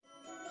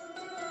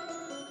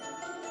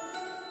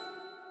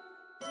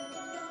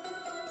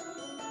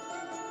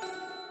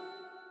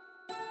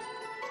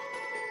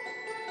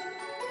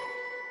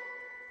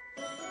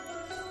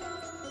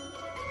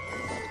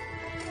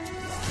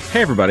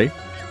Hey everybody,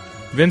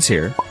 Vince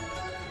here.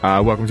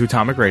 Welcome to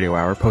Atomic Radio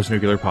Hour,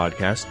 post-nuclear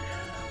podcast.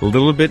 A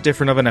little bit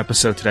different of an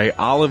episode today.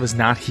 Olive is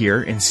not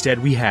here.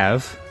 Instead, we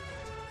have...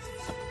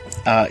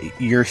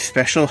 your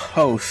special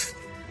host,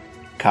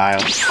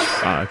 Kyle.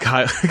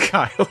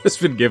 Kyle has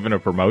been given a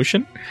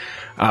promotion.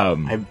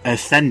 I've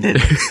ascended.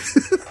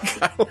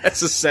 Kyle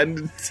has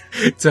ascended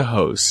to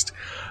host.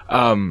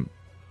 Olive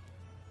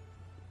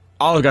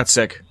got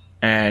sick,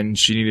 and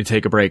she needed to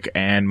take a break,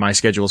 and my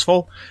schedule is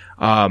full.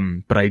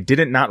 But I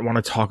didn't not want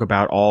to talk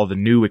about all the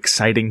new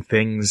exciting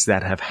things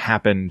that have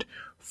happened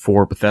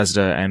for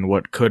Bethesda and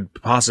what could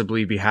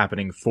possibly be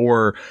happening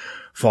for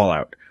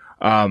Fallout.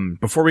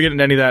 Before we get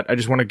into any of that, I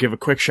just want to give a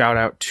quick shout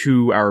out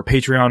to our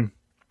Patreon.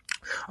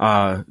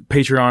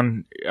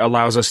 Patreon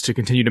allows us to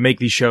continue to make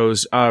these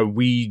shows.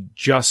 We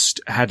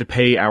just had to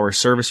pay our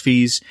service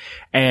fees,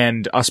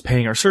 and us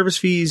paying our service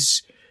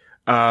fees,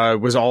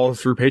 was all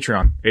through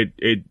Patreon.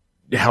 It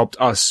helped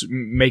us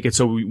make it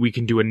so we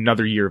can do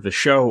another year of the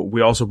show.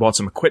 We also bought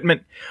some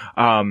equipment.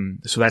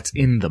 So that's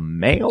in the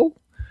mail.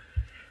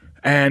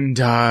 And,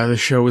 the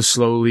show is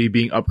slowly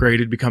being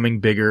upgraded, becoming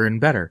bigger and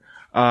better.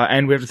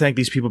 And we have to thank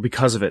these people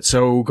because of it.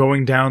 So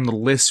going down the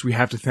list, we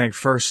have to thank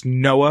first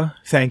Noah.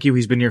 Thank you.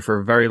 He's been here for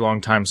a very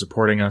long time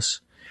supporting us.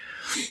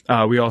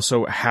 We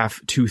also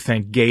have to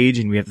thank Gage,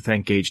 and we have to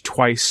thank Gage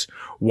twice.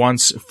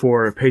 Once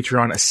for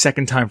Patreon, a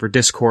second time for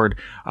Discord.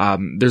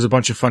 There's a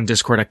bunch of fun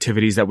Discord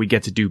activities that we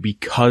get to do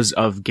because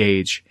of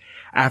Gage.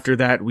 After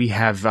that, we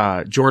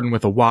have Jordan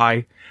with a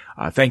Y.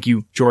 Thank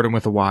you, Jordan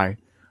with a Y.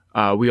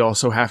 We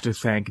also have to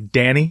thank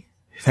Danny.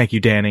 Thank you,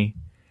 Danny.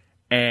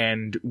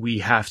 And we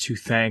have to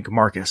thank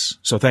Marcus.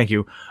 So thank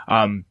you.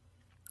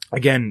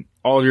 Again,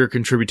 all your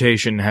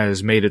contribution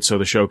has made it so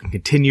the show can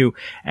continue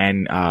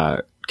and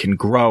can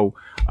grow.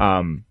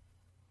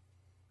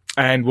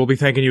 And we'll be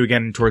thanking you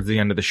again towards the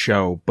end of the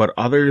show. But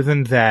other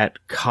than that,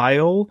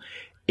 Kyle,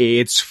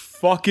 it's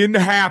fucking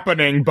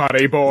happening,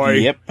 buddy boy.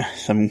 Yep,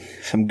 some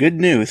good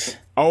news.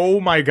 Oh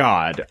my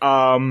god.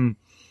 Do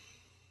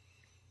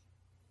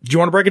you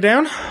want to break it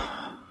down?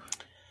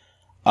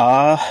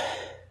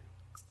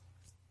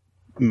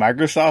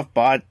 Microsoft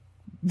bought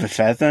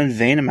Bethesda and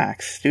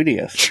ZeniMax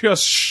Studios.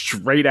 Just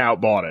straight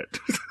out bought it.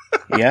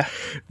 Yeah.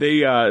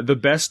 They, the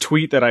best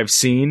tweet that I've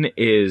seen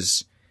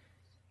is,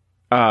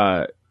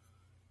 Todd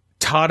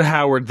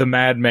Howard, the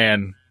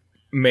madman,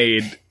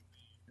 made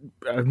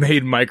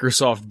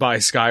Microsoft buy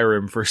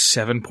Skyrim for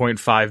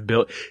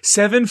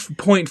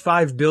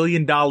 $7.5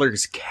 billion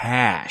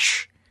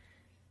cash.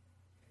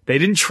 They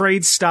didn't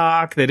trade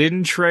stock. They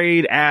didn't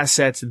trade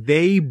assets.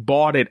 They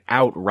bought it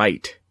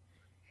outright.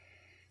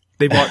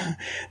 They bought.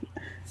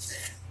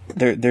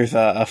 There's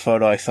a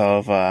photo I saw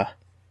of a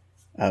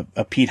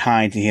Pete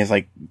Hines, and he has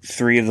like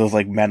 3 of those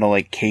like metal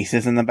like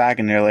cases in the back,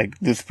 and they're like,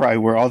 this is probably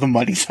where all the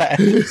money's at.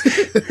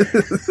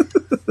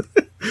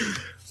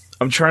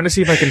 I'm trying to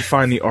see if I can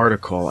find the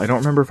article. I don't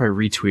remember if I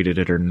retweeted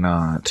it or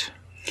not.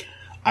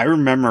 I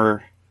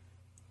remember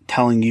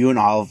telling you and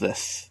all of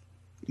this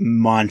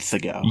months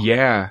ago.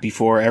 Yeah.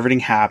 Before everything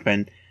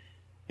happened.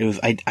 It was,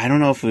 I don't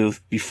know if it was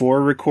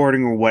before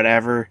recording or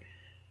whatever,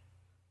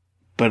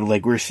 but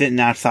like we were sitting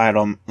outside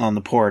on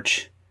the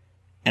porch,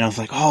 and I was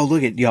like, oh,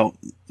 look at,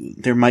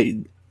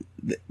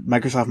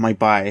 Microsoft might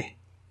buy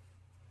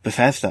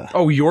Bethesda.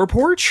 Oh, your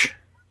porch?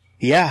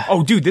 Yeah.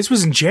 Oh, dude, this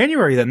was in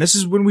January then. This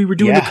is when we were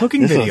doing the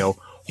cooking video.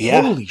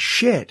 Holy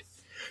shit.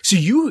 So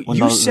you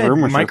said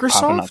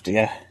Microsoft? Up,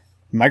 yeah.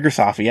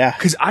 Microsoft, yeah.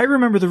 Because I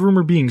remember the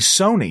rumor being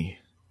Sony.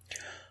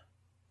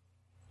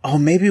 Oh,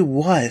 maybe it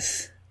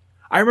was.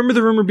 I remember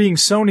the rumor being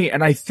Sony,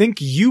 and I think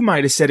you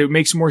might have said it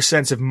makes more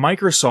sense if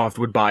Microsoft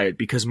would buy it,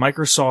 because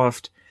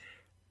Xbox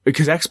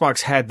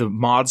had the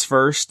mods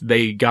first.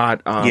 They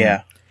got, all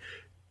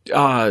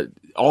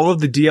of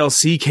the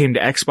DLC came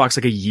to Xbox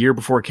like a year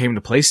before it came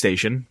to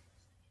PlayStation.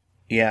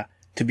 Yeah.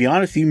 To be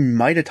honest, you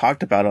might have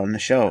talked about it on the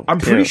show. I'm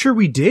pretty sure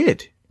we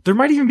did. There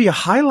might even be a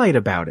highlight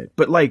about it,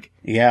 but like,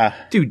 yeah,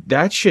 dude,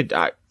 that shit,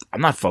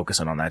 I'm not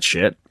focusing on that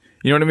shit.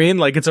 You know what I mean?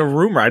 Like, it's a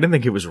rumor. I didn't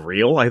think it was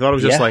real. I thought it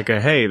was just like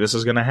hey, this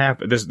is gonna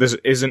happen. This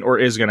isn't or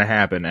is gonna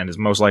happen, and is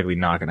most likely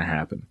not gonna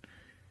happen.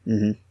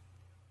 Mm-hmm.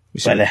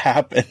 But it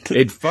happened.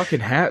 It fucking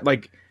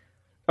like,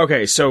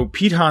 okay, so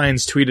Pete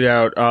Hines tweeted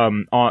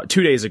out,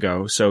 2 days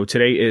ago. So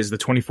today is the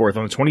 24th.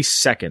 On the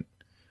 22nd,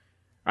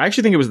 I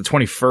actually think it was the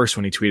 21st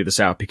when he tweeted this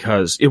out,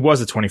 because it was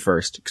the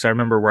 21st, because I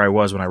remember where I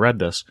was when I read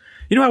this.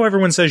 You know how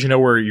everyone says you know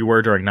where you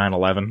were during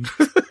 9/11?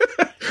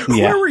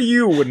 Where were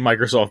you when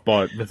Microsoft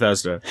bought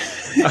Bethesda?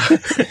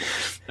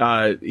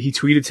 He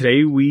tweeted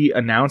today, we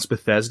announced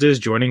Bethesda is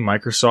joining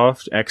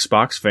Microsoft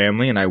Xbox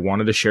family, and I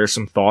wanted to share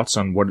some thoughts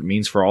on what it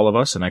means for all of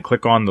us. And I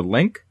click on the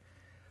link.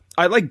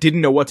 I didn't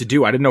know what to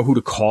do. I didn't know who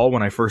to call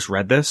when I first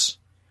read this.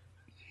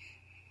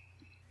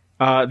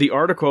 The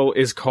article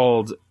is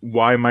called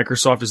Why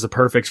Microsoft is the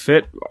Perfect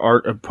Fit,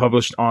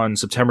 published on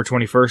September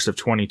 21st of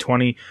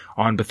 2020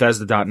 on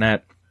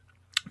Bethesda.net.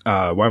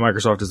 Why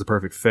Microsoft is the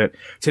perfect fit.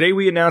 Today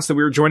we announced that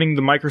we were joining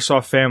the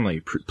Microsoft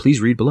family.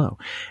 Please read below.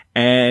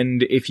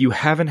 And if you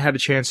haven't had a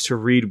chance to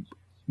read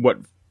what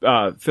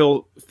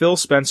Phil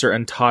Spencer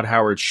and Todd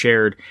Howard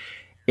shared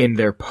in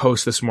their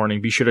post this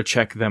morning. Be sure to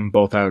check them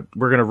both out.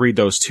 We're going to read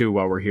those too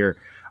while we're here.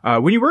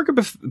 When you work at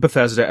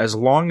Bethesda, as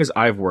long as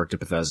I've worked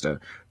at Bethesda,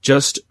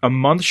 just a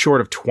month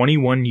short of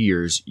 21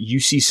 years, you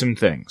see some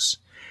things.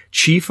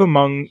 Chief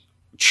amongst,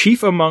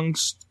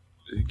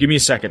 give me a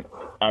second.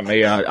 I'm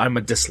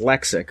a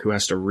dyslexic who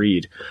has to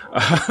read.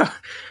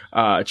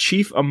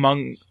 Chief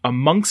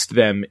amongst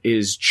them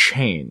is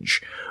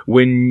change.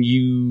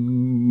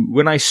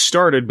 When I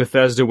started,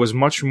 Bethesda was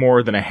much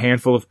more than a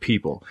handful of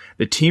people.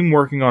 The team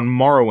working on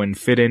Morrowind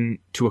fit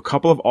into a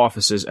couple of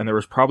offices, and there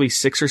was probably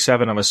 6 or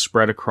 7 of us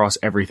spread across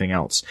everything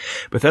else.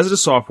 Bethesda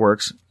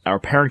Softworks, our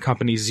parent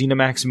company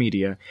ZeniMax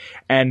Media,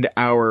 and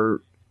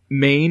our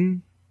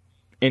main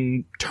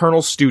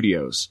internal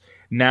studios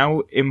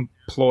now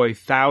employ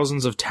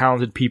thousands of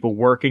talented people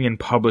working in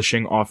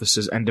publishing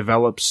offices and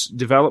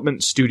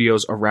development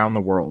studios around the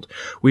world.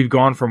 We've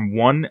gone from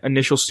one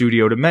initial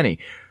studio to many.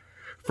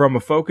 From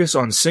a focus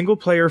on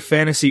single-player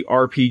fantasy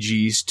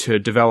RPGs to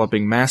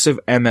developing massive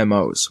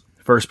MMOs,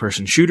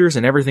 first-person shooters,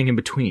 and everything in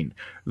between.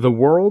 The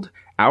world,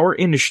 our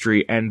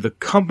industry, and the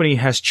company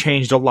has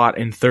changed a lot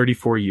in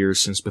 34 years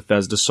since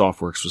Bethesda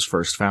Softworks was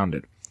first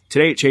founded.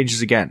 Today it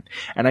changes again,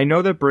 and I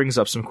know that brings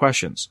up some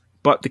questions.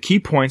 But the key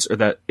points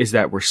is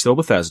that we're still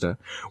Bethesda,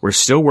 we're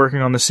still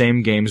working on the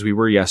same games we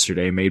were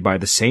yesterday, made by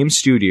the same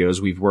studios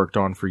we've worked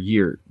on for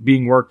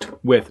being worked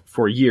with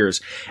for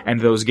years, and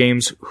those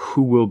games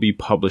who will be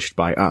published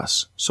by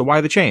us. So why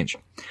the change?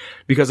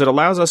 Because it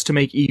allows us to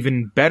make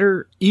even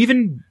better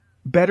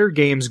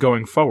games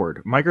going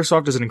forward.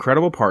 Microsoft is an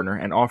incredible partner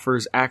and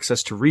offers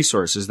access to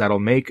resources that'll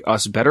make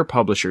us better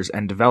publishers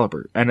and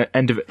developer,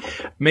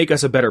 make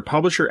us a better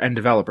publisher and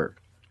developer.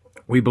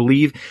 We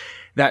believe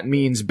that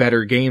means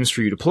better games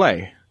for you to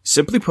play.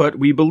 Simply put,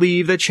 we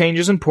believe that change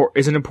is an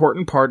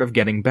important part of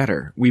getting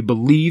better. We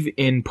believe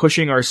in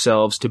pushing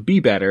ourselves to be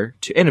better,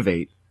 to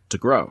innovate, to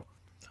grow.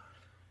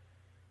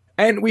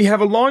 And we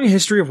have a long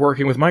history of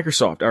working with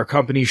Microsoft. Our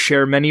companies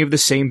share many of the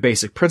same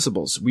basic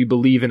principles. We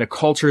believe in a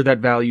culture that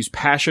values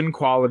passion,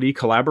 quality,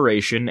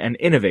 collaboration, and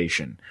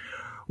innovation.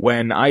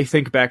 When I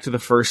think back to the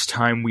first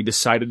time we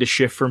decided to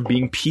shift from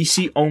being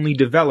PC-only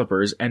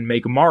developers and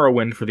make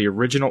Morrowind for the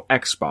original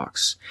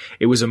Xbox,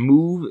 it was a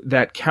move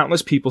that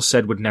countless people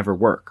said would never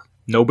work.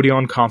 Nobody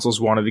on consoles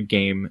wanted a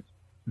game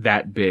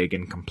that big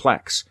and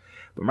complex.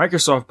 But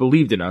Microsoft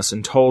believed in us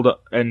and so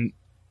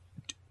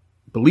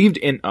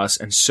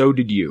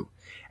did you.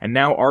 And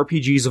now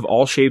RPGs of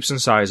all shapes and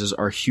sizes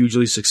are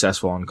hugely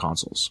successful on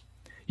consoles.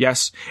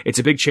 Yes, it's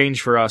a big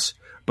change for us,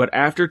 but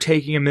after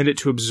taking a minute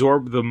to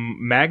absorb the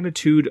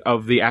magnitude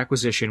of the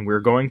acquisition,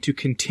 we're going to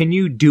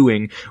continue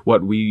doing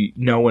what we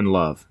know and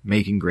love,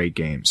 making great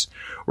games.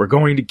 We're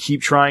going to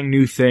keep trying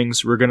new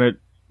things. We're going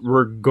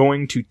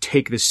to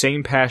take the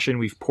same passion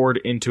we've poured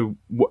into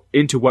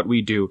what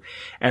we do,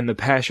 and the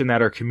passion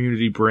that our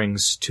community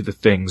brings to the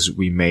things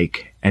we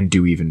make, and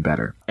do even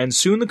better. And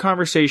soon the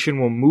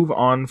conversation will move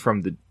on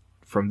from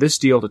this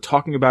deal to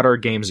talking about our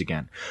games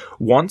again.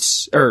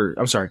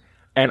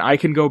 And I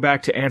can go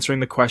back to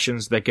answering the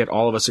questions that get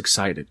all of us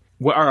excited.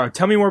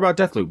 Tell me more about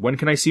Deathloop. When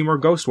can I see more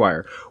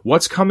Ghostwire?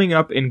 What's coming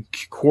up in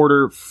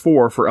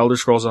Q4 for Elder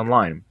Scrolls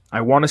Online?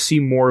 I want to see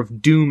more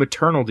of Doom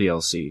Eternal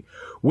DLC.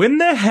 When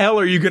the hell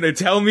are you going to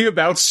tell me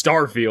about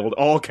Starfield?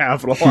 All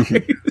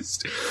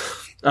capitalized.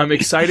 I'm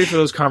excited for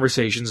those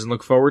conversations and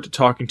look forward to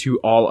talking to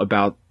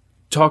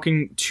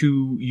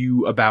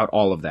you about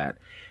all of that.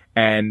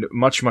 And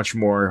much, much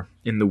more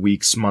in the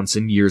weeks, months,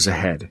 and years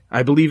ahead.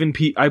 I believe in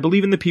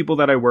the people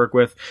that I work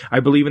with. I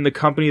believe in the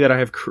company that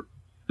I've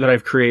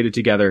created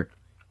together.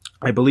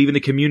 I believe in the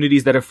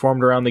communities that have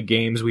formed around the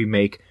games we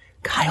make.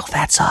 Kyle,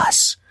 that's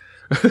us.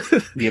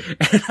 Yep.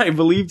 And I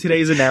believe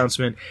today's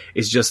announcement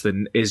is just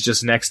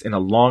next in a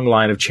long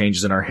line of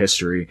changes in our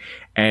history,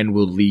 and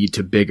will lead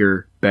to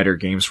bigger, better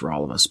games for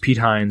all of us. Pete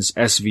Hines,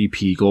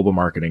 SVP, Global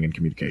Marketing and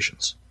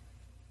Communications.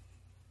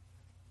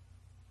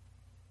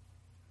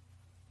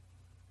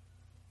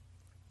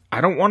 I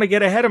don't want to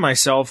get ahead of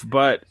myself,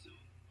 but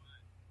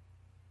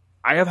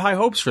I have high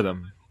hopes for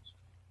them.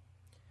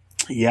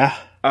 Yeah.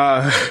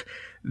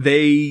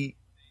 They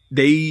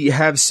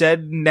have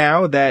said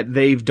now that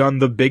they've done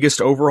the biggest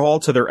overhaul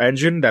to their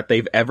engine that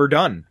they've ever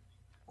done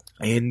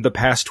in the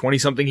past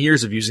 20-something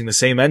years of using the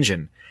same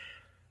engine.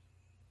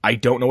 I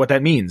don't know what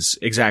that means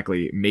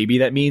exactly. Maybe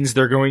that means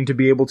they're going to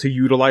be able to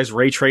utilize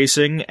ray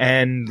tracing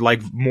and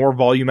more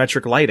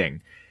volumetric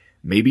lighting.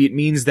 Maybe it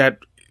means that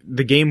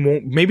the game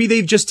won't. Maybe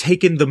they've just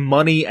taken the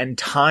money and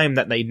time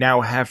that they now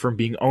have from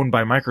being owned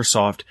by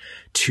Microsoft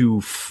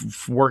to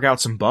work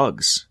out some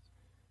bugs.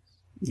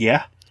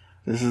 Yeah.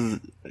 This is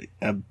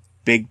a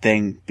big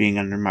thing being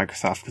under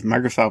Microsoft, because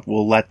Microsoft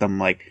will let them,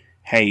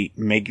 hey,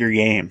 make your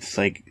games.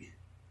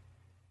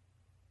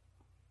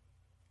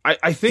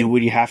 I think, do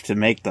what you have to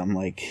make them.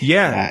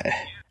 Yeah.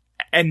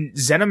 And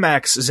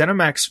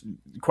ZeniMax,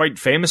 quite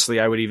famously,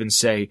 I would even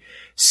say,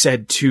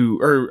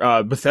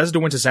 Bethesda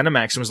went to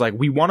ZeniMax and was like,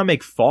 we want to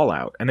make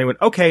Fallout. And they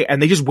went, okay.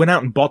 And they just went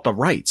out and bought the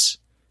rights.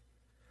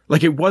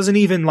 Like, it wasn't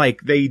even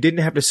like they didn't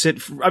have to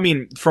sit. I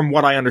mean, from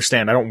what I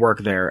understand, I don't work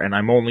there, and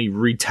I'm only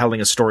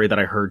retelling a story that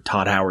I heard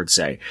Todd Howard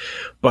say.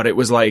 But it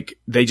was like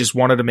they just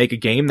wanted to make a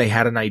game. They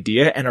had an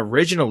idea, and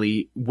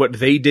originally, what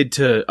they did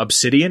to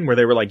Obsidian, where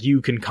they were like,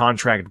 you can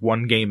contract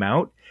one game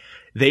out,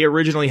 they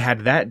originally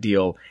had that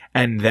deal,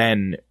 and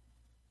then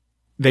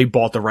they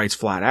bought the rights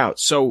flat out.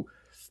 So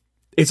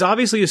it's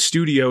obviously a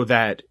studio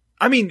that.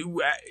 I mean,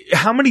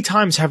 how many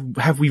times have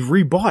we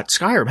rebought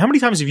Skyrim? How many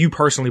times have you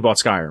personally bought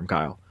Skyrim,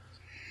 Kyle?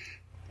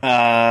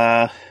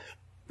 A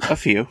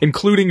few.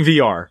 Including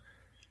VR.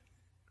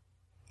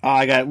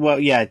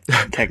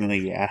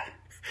 Technically, yeah.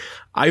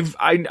 I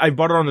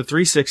bought it on the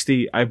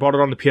 360. I bought it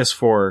on the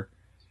PS4.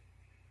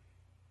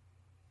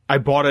 I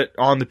bought it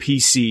on the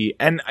PC.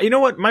 And you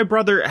know what? My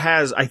brother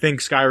has, I think,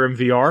 Skyrim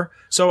VR.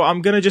 So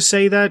I'm going to just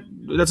say that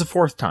that's a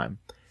fourth time.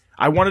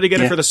 I wanted to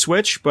get it for the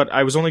Switch, but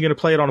I was only going to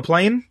play it on a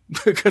plane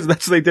because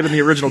that's what they did in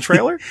the original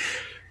trailer.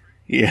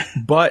 Yeah.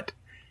 But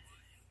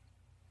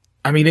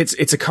I mean,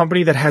 it's a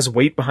company that has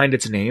weight behind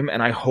its name,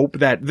 and I hope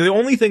that the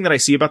only thing that I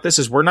see about this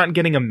is we're not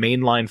getting a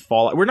mainline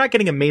Fallout. We're not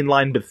getting a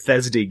mainline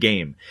Bethesda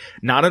game,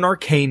 not an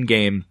Arcane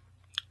game,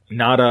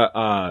 not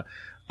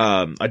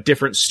a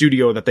different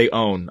studio that they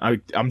own.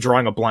 I'm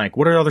drawing a blank.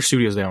 What are other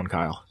studios they own,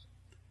 Kyle?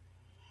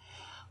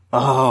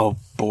 Oh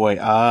boy,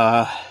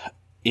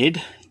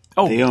 id.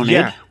 Oh, they own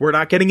yeah. id? We're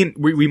not getting an.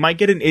 We might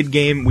get an id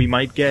game. We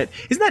might get.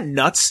 Isn't that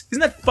nuts?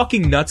 Isn't that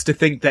fucking nuts to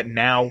think that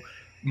now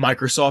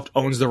Microsoft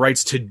owns the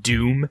rights to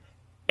Doom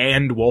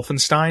and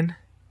Wolfenstein?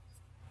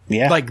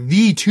 Yeah. Like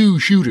the two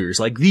shooters,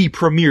 like the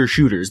premier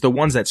shooters, the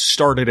ones that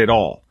started it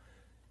all.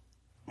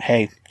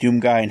 Hey, Doom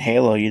guy and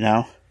Halo, you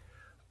know.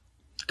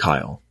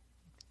 Kyle.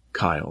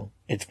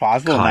 It's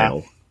possible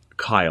now.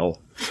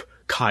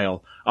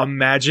 Kyle.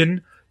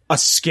 Imagine a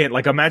skin.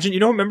 Like, imagine,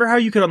 remember how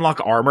you could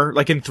unlock armor?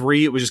 Like in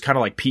 3, it was just kind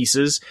of like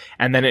pieces.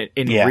 And then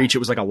in Reach, it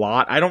was like a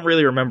lot. I don't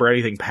really remember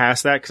anything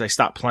past that because I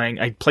stopped playing.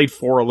 I played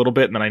 4 a little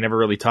bit and then I never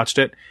really touched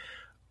it.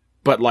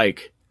 But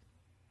like,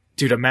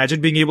 dude,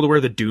 imagine being able to wear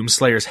the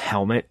Doomslayer's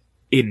helmet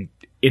in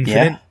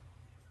Infinite.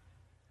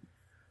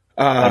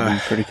 Yeah. That'd be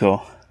pretty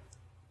cool.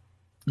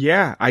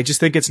 Yeah, I just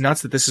think it's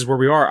nuts that this is where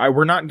we are.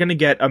 We're not going to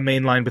get a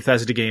mainline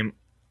Bethesda game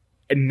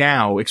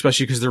now,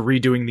 especially because they're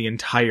redoing the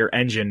entire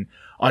engine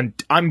on.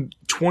 I'm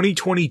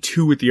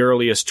 2022 at the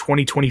earliest,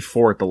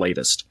 2024 at the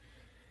latest.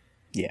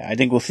 Yeah, I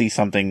think we'll see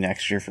something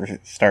next year for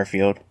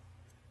Starfield.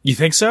 You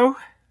think so?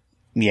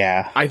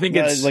 Yeah, I think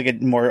it's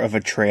like more of a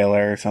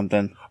trailer or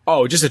something.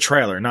 Oh, just a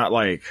trailer, not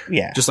like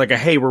just like a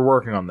hey, we're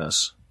working on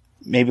this.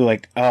 Maybe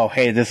like, oh,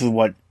 hey, this is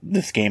what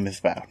this game is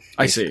about.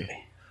 Basically. I see.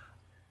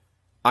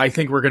 I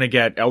think we're gonna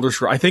get Elder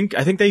Scrolls. I think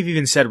they've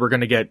even said we're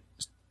gonna get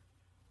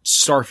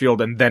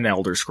Starfield and then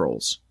Elder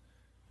Scrolls.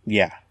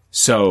 Yeah.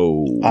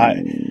 So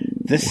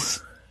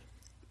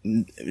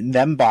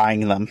them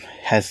buying them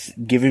has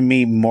given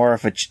me more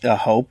of a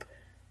hope.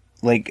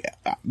 Like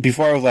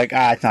before, I was like,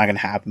 it's not gonna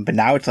happen, but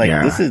now it's like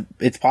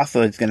it's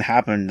possible it's gonna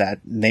happen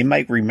that they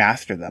might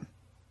remaster them.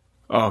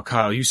 Oh,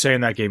 Kyle, you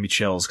saying that gave me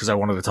chills because I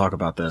wanted to talk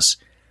about this.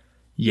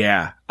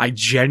 Yeah, I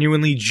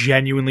genuinely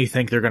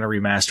think they're gonna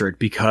remaster it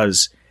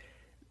because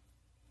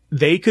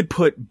they could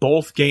put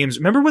both games.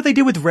 Remember what they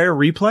did with Rare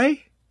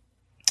Replay?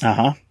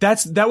 Uh-huh.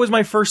 That was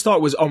my first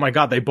thought was, oh my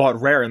god, they bought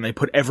Rare and they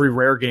put every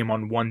Rare game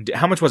on one.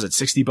 How much was it?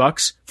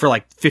 $60 for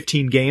like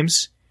 15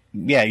 games?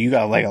 Yeah, you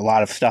got like a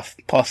lot of stuff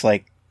plus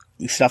like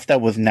stuff that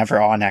was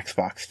never on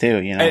Xbox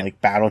too, like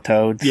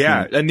Battletoads.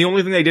 Yeah, and the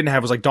only thing they didn't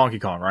have was like Donkey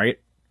Kong, right?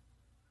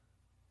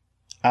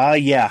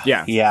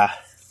 Yeah.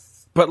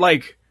 But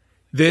like,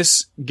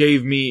 this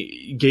gave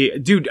me,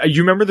 dude,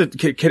 you remember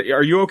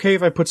are you okay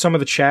if I put some of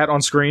the chat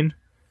on screen?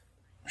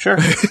 Sure.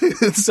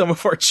 Some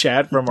of our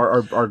chat from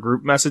our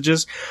group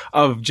messages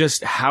of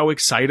just how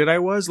excited I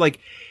was. Like,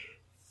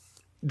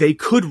 they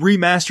could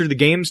remaster the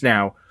games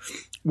now,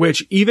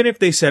 which even if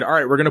they said, all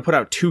right, we're going to put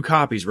out 2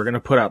 copies, we're going to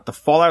put out the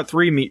Fallout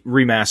 3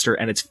 remaster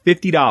and it's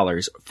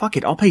 $50. Fuck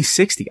it. I'll pay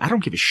 $60. I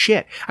don't give a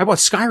shit. I bought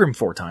Skyrim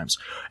 4 times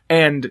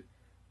and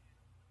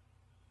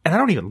I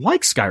don't even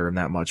like Skyrim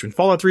that much. And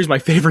Fallout 3 is my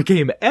favorite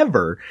game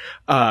ever.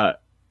 And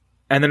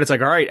then it's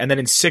like, all right. And then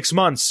in 6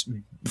 months,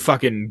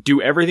 fucking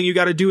do everything you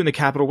got to do in the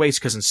Capital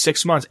Waste. Cause in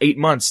 6 months, 8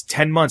 months,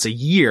 10 months, a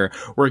year,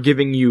 we're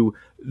giving you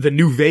the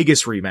New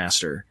Vegas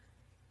remaster.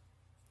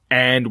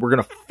 And we're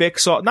going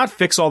to not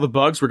fix all the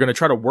bugs. We're going to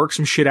try to work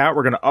some shit out.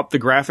 We're going to up the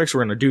graphics.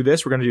 We're going to do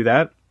this. We're going to do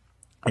that.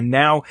 And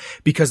now,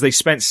 because they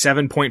spent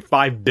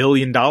 $7.5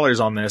 billion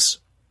on this,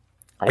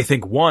 I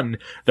think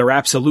they're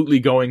absolutely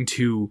going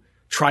to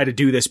try to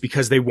do this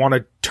because they want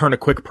to turn a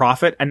quick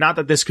profit. And not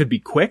that this could be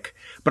quick,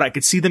 but I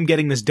could see them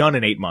getting this done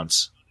in 8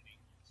 months.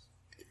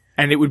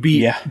 And it would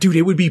be, dude,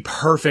 it would be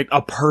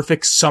a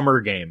perfect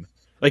summer game.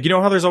 Like, you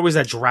know how there's always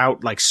that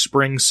drought, like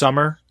spring,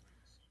 summer?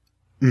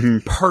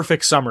 Mm-hmm.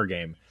 Perfect summer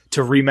game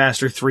to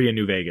remaster 3 in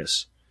New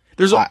Vegas.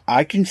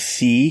 I can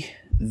see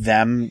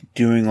them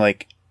doing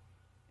like,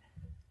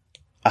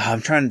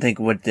 I'm trying to think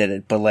what did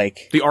it, but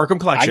like the Arkham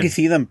Collection. I can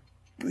see them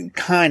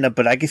kind of,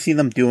 but I can see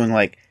them doing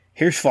like,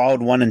 here's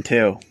Fallout 1 and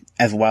 2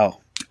 as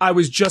well. I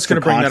was just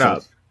going to bring that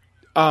up.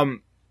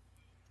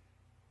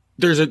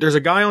 there's a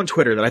guy on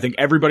Twitter that I think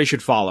everybody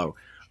should follow.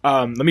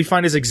 Let me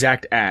find his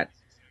exact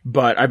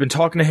but I've been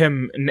talking to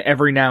him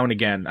every now and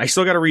again. I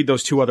still got to read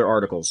those 2 other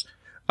articles.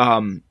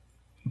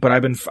 But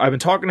I've been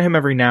talking to him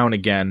every now and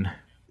again.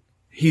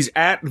 He's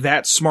at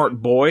That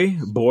Smart Boy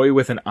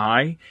with an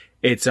I.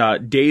 It's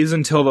days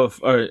until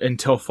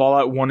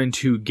Fallout 1 and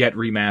 2 get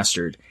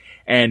remastered.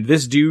 And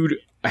this dude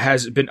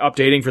has been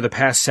updating for the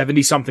past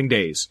 77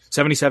 days.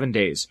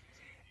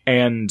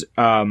 And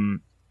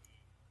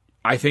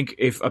I think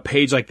if a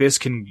page like this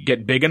can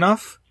get big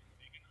enough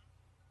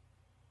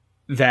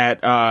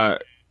that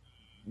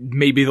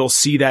maybe they'll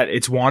see that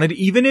it's wanted,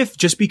 even if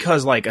just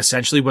because, like,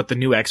 essentially what the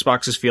new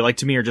Xboxes feel like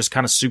to me are just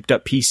kind of souped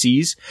up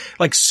PCs,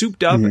 like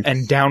souped up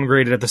and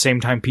downgraded at the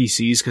same time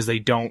PCs, because they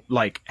don't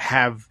like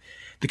have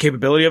the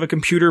capability of a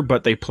computer,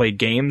 but they play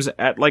games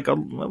at like a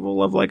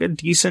level of like a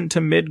decent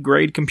to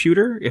mid-grade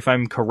computer, if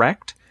I'm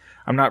correct.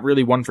 I'm not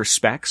really one for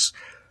specs.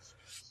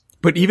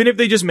 But even if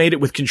they just made it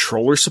with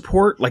controller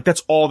support, like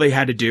that's all they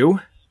had to do,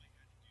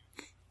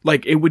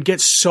 like it would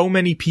get so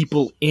many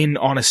people in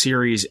on a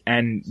series,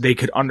 and they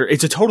could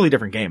it's a totally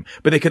different game,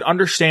 but they could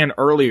understand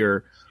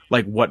earlier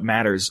like what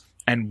matters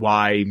and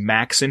why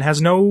Maxon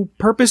has no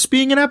purpose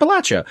being in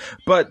Appalachia.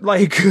 But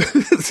like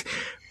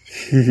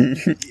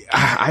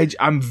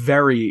I'm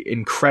very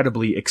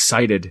incredibly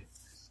excited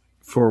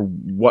for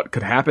what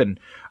could happen.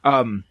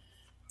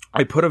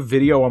 I put a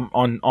video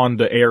on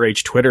the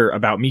ARH Twitter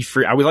about me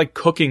I was like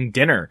cooking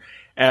dinner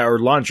or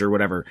lunch or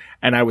whatever,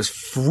 and I was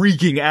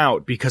freaking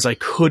out because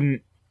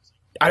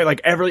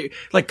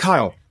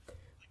Kyle,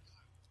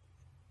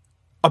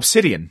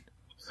 Obsidian.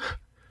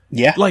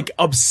 Yeah. Like,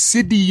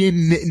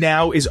 Obsidian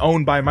now is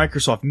owned by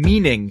Microsoft,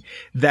 meaning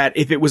that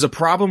if it was a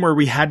problem where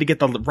we had to get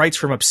the rights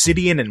from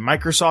Obsidian and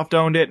Microsoft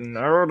owned it, and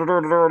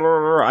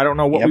I don't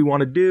know what we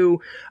want to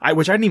do,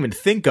 which I didn't even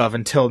think of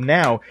until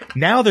now.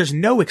 Now there's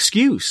no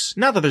excuse.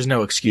 Not that there's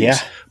no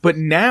excuse, but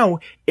now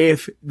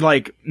if,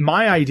 like,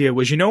 my idea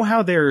was, you know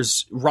how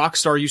there's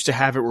Rockstar used to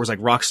have it where it was like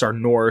Rockstar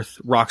North,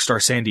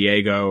 Rockstar San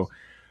Diego,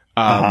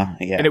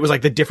 and it was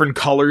like the different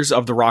colors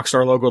of the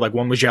Rockstar logo, like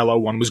one was yellow,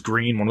 one was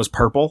green, one was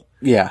purple.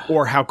 Yeah.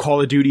 Or how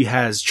Call of Duty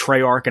has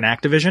Treyarch and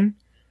Activision.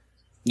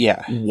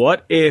 Yeah.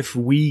 What if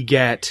we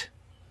get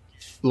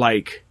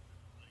like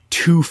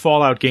 2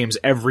 Fallout games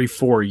every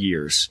 4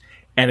 years?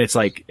 And it's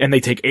like, and they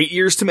take 8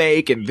 years to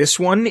make, and this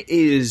one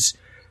is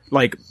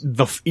like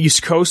the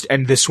East Coast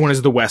and this one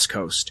is the West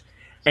Coast.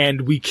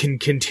 And we can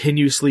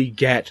continuously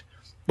get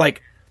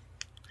like,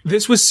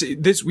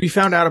 we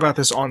found out about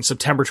this on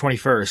September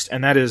 21st,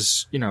 and that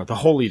is, you know, the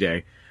holy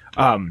day.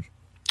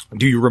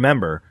 Do you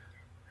remember?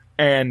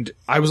 And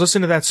I was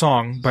listening to that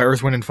song by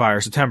Earth, Wind & Fire,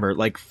 September,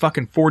 like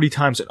fucking 40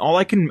 times, and all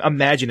I can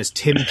imagine is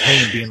Tim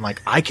Kaine being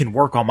like, I can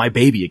work on my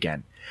baby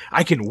again.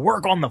 I can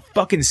work on the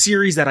fucking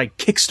series that I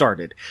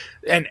kickstarted.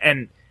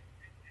 And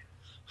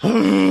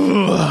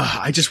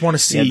I just want to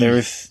see.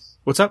 Yeah,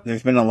 what's up?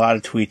 There's been a lot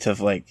of tweets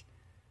of like,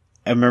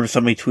 I remember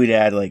somebody tweeted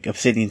at like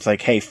Obsidian's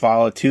like, hey,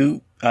 Fallout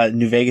 2,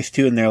 New Vegas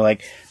 2, and they're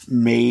like,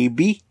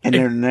 maybe, and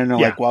then they're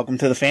like, welcome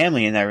to the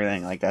family and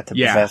everything like that to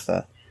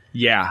Bethesda.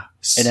 Yeah.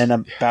 And then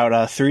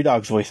about Three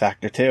Dogs voice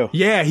actor too.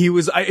 Yeah, he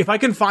was, if I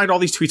can find all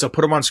these tweets, I'll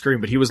put them on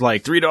screen, but he was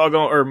like,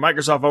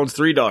 Microsoft owns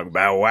 3 Dog.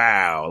 Bow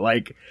wow.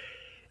 Like,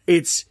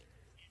 it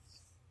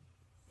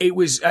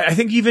was, I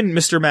think even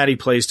Mr. Matty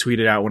Plays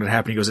tweeted out when it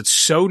happened, he goes, it's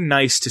so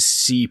nice to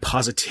see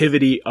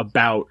positivity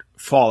about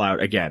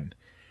Fallout again.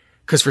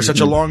 Because for such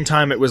a long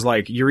time, it was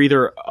like, you're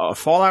either a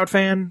Fallout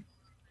fan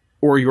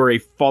or you're a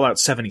Fallout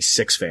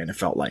 76 fan, it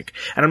felt like.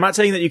 And I'm not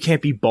saying that you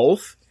can't be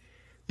both,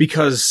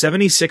 because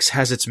 76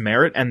 has its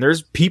merit, and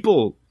there's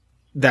people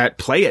that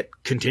play it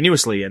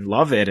continuously and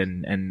love it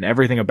and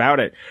everything about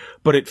it,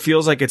 but it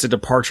feels like it's a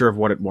departure of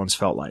what it once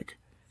felt like.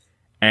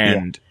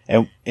 And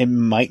it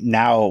might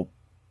now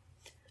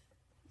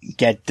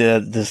get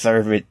the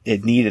deserve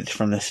it needed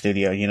from the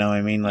studio, you know what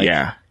I mean? Like,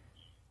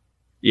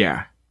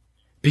 yeah.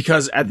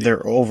 Because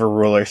they're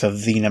overrulers of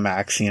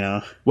ZeniMax, you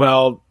know?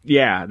 Well,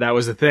 yeah, that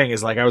was the thing,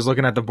 is like, I was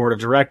looking at the board of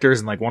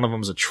directors, and like one of them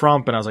was a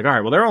Trump, and I was like, all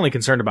right, well, they're only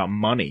concerned about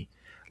money.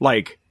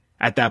 Like,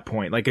 at that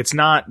point, like, it's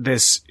not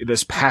this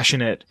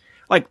passionate,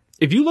 like,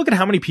 if you look at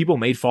how many people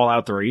made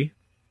Fallout 3,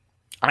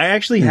 I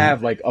actually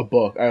have like a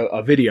book,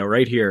 a video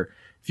right here.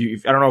 I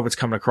don't know if it's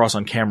coming across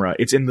on camera.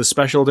 It's in the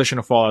special edition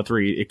of Fallout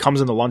 3. It comes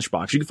in the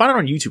lunchbox. You can find it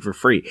on YouTube for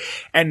free.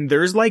 And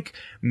there's like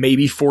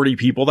maybe 40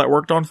 people that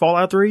worked on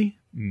Fallout 3.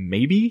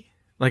 Maybe.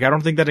 Like, I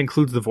don't think that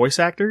includes the voice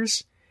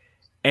actors.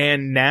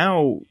 And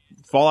now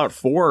Fallout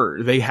 4,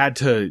 they had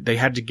to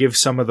give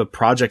some of the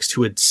projects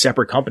to a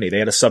separate company. They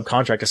had to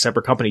subcontract a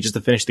separate company just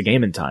to finish the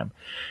game in time.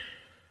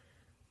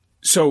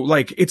 So,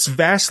 like, it's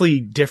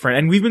vastly different.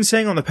 And we've been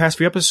saying on the past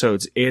few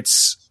episodes,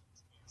 it's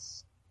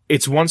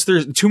once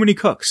there's too many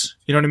cooks.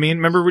 You know what I mean?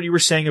 Remember what you were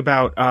saying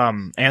about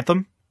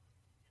Anthem?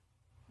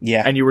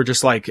 Yeah. And you were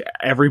just like,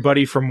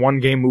 everybody from one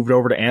game moved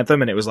over to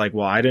Anthem, and it was like,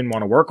 well, I didn't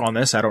want to work on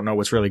this. I don't know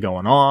what's really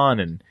going on.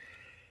 And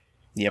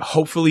Yep.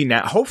 Hopefully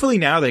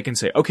now they can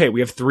say, okay, we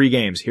have 3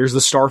 games. Here's the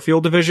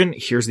Starfield division.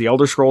 Here's the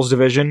Elder Scrolls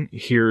division.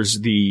 Here's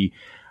the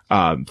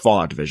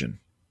Fallout division.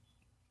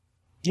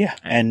 Yeah.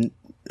 And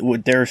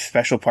with their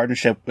special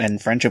partnership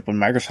and friendship with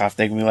Microsoft,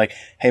 they can be like,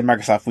 hey,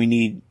 Microsoft, we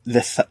need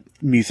this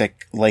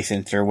music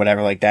license or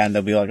whatever like that. And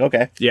they'll be like,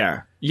 okay.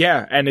 Yeah.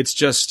 Yeah. And it's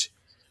just,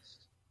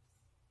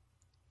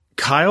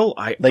 Kyle,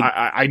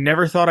 I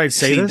never thought I'd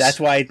say this. That's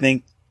why I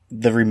think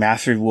the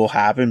remastered will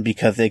happen,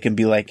 because they can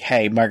be like,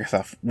 hey,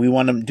 Microsoft, we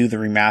want to do the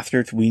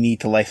remasters. We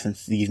need to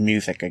license these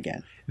music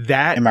again.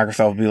 And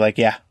Microsoft will be like,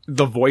 yeah.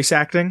 The voice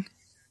acting.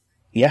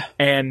 Yeah.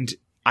 And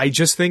I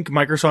just think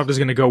Microsoft is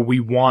going to go,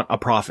 we want a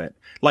profit.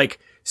 Like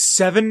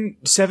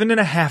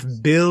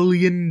 $7.5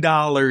 billion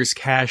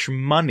cash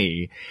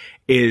money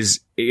is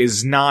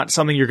not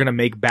something you're going to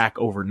make back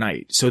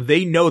overnight. So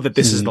they know that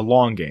this is the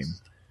long game.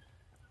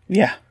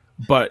 Yeah.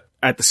 But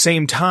at the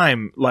same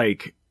time,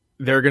 like,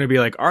 they're going to be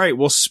like, all right,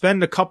 we'll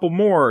spend a couple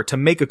more to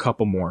make a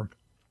couple more.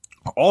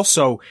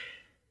 Also,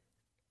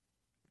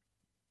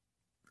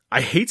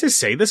 I hate to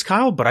say this,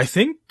 Kyle, but I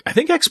think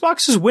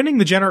Xbox is winning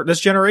this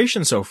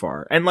generation so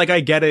far. And like, I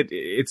get it.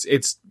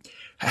 It's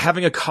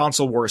having a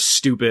console war is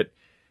stupid,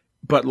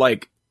 but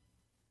like,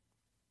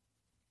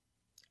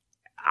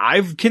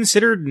 I've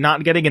considered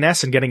not getting an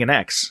S and getting an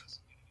X.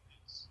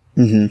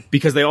 Mm-hmm.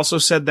 Because they also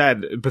said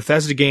that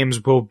Bethesda games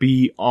will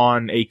be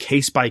on a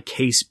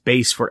case-by-case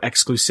base for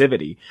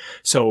exclusivity.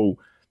 So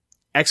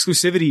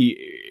exclusivity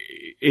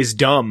is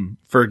dumb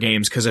for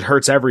games because it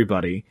hurts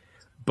everybody.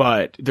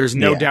 But there's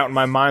no doubt in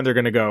my mind they're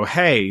going to go,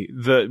 hey,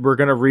 we're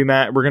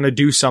going to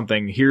do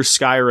something. Here's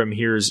Skyrim,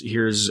 here's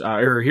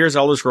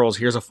Elder Scrolls,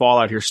 here's a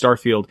Fallout, here's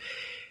Starfield.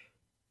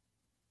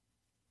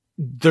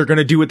 They're going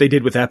to do what they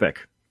did with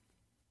Epic.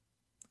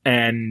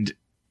 And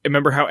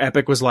remember how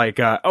Epic was like,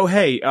 oh,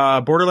 hey,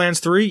 Borderlands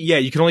 3? Yeah,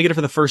 you can only get it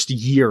for the first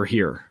year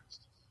here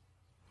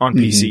on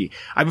PC.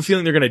 I have a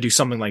feeling they're going to do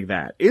something like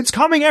that. It's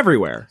coming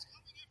everywhere.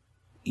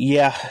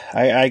 Yeah,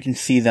 I can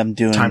see them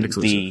doing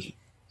the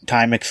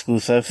time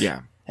exclusive.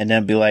 Yeah. And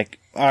then be like,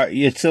 all right,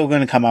 it's still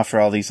going to come out for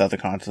all these other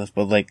consoles,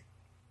 but like,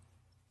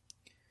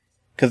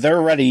 because they're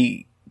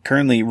already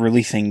currently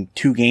releasing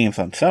 2 games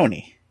on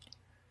Sony.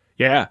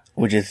 Yeah.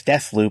 Which is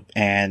Deathloop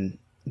and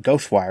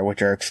Ghostwire,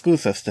 which are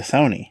exclusives to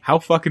Sony. How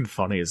fucking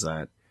funny is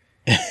that?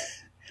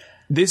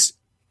 This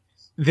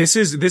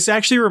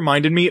actually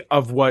reminded me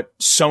of what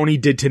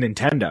Sony did to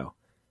Nintendo.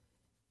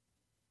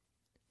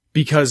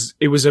 Because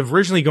it was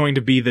originally going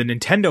to be the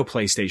Nintendo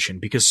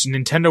PlayStation, because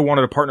Nintendo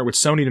wanted to partner with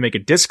Sony to make a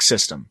disc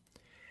system.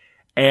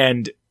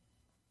 And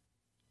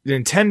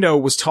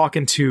Nintendo was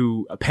talking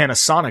to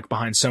Panasonic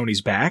behind Sony's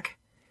back.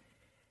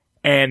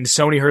 And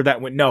Sony heard that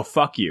and went, no,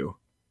 fuck you.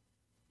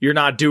 You're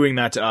not doing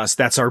that to us.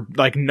 That's our,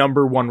 like,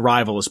 number one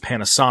rival is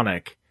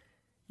Panasonic.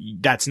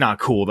 That's not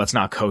cool. That's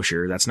not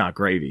kosher. That's not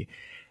gravy.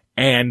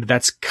 And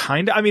that's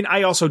kind of, I mean,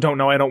 I also don't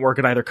know. I don't work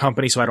at either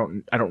company, so I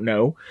don't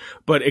know.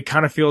 But it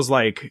kind of feels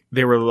like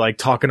they were, like,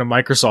 talking to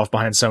Microsoft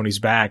behind Sony's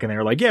back, and they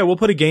were like, yeah, we'll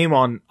put a game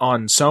on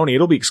Sony.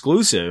 It'll be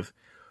exclusive,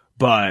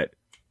 but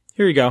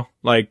here you go.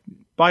 Like,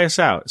 buy us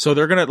out. So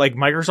they're gonna, like,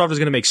 Microsoft is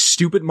gonna make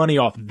stupid money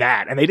off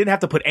that, and they didn't have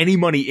to put any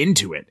money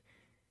into it.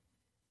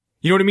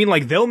 You know what I mean?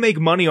 Like, they'll make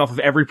money off of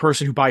every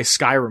person who buys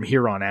Skyrim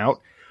here on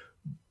out.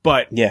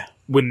 But yeah,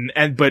 but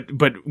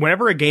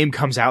whenever a game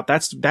comes out,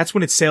 that's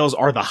when its sales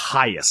are the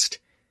highest.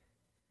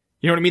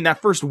 You know what I mean?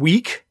 That first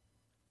week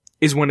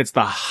is when it's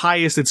the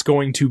highest it's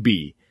going to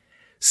be.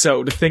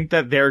 So to think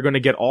that they're going to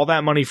get all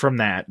that money from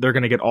that, they're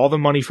going to get all the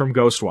money from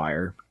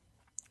Ghostwire.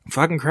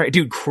 Fucking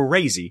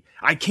crazy.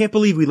 I can't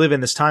believe we live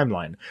in this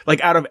timeline.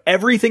 Like, out of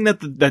everything that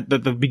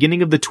the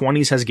beginning of the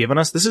 20s has given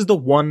us, this is the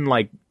one,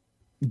 like,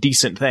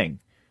 decent thing.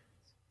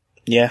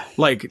 Yeah.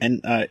 Like,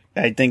 and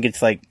I think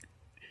it's like,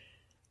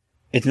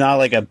 it's not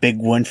like a big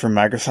win for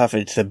Microsoft,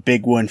 it's a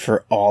big win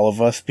for all of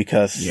us,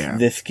 because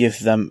this gives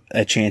them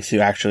a chance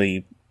to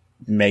actually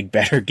make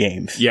better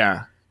games.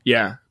 Yeah.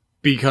 Yeah.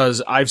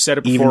 Because I've said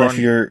it before. Even if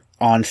you're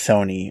on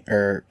Sony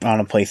or on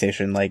a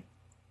PlayStation, like,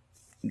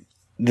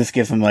 this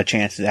gives them a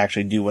chance to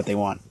actually do what they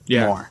want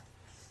more.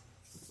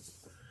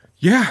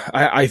 Yeah,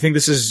 I think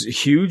this is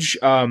huge.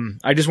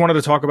 I just wanted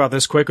to talk about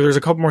this quick. There's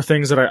a couple more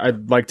things that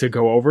I'd like to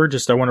go over.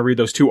 Just, I want to read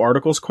those 2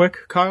 articles quick,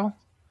 Kyle.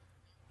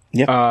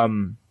 Yep.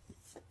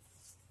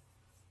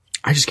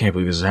 I just can't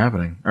believe this is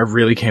happening. I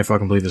really can't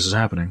fucking believe this is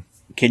happening.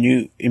 Can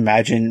you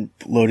imagine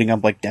loading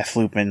up, like,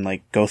 Deathloop and,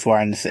 like,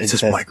 Ghostwire and it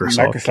says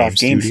Microsoft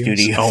Game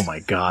Studios? Oh my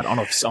god, on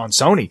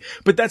Sony.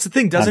 But that's the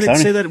thing, doesn't it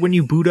say that when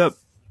you boot up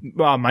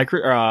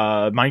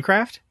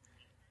Minecraft?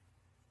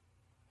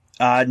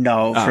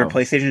 No, for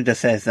PlayStation it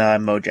just says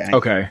Mojang.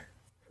 Okay.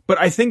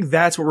 But I think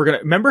that's what we're gonna...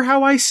 Remember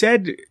how I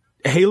said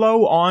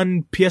Halo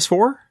on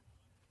PS4?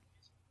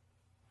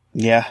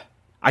 Yeah.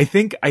 I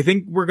think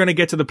we're gonna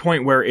get to the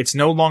point where it's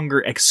no longer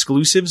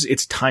exclusives,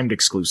 it's timed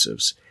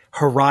exclusives.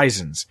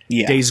 Horizons.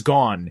 Yeah. Days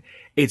Gone.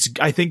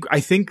 I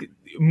think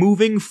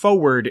moving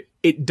forward,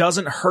 it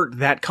doesn't hurt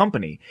that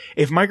company.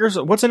 If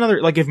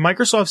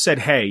Microsoft said,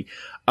 hey,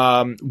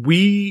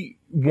 we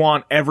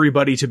want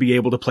everybody to be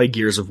able to play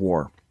Gears of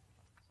War.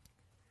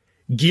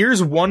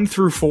 Gears 1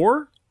 through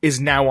 4 is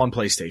now on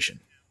PlayStation.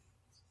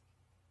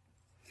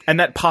 And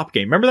that pop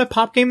game. Remember that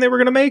pop game they were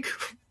going to make?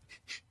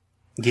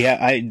 Yeah,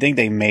 I think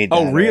they made that.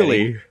 Oh,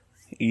 really? Already.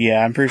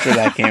 Yeah, I'm pretty sure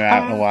that came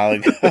out a while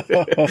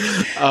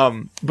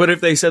ago. But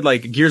if they said,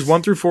 like, Gears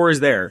 1 through 4 is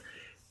there,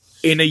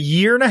 in a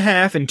year and a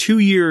half, in 2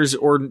 years,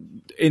 or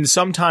in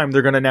some time,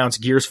 they're going to announce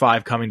Gears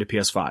 5 coming to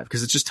PS5,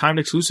 because it's just timed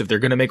exclusive. They're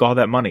going to make all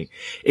that money.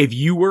 If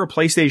you were a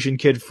PlayStation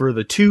kid for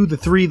the 2, the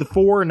 3, the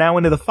 4, and now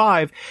into the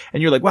 5,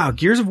 and you're like, wow,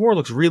 Gears of War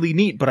looks really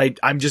neat, but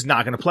I'm just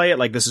not going to play it.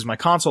 Like, this is my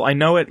console. I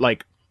know it.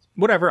 Like,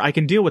 whatever, I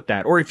can deal with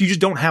that. Or if you just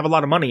don't have a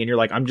lot of money and you're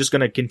like, I'm just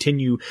going to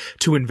continue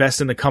to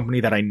invest in the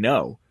company that I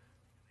know.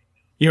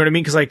 You know what I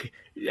mean? Because, like,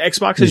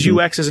 Xbox's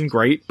UX isn't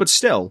great, but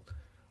still,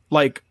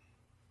 like,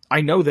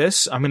 I know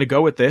this. I'm going to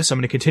go with this. I'm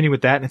going to continue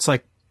with that. And it's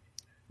like,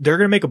 they're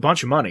going to make a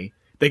bunch of money.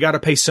 They got to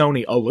pay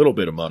Sony a little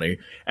bit of money.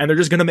 And they're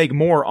just going to make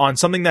more on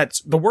something that's,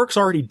 the work's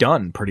already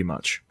done, pretty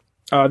much.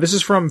 This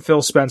is from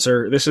Phil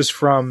Spencer. This is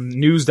from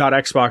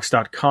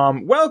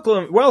news.xbox.com.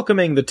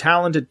 Welcoming the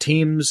talented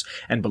teams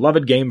and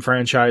beloved game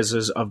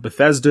franchises of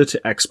Bethesda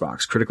to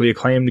Xbox. Critically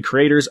acclaimed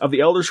creators of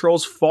The Elder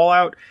Scrolls,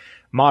 Fallout,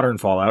 Modern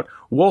Fallout,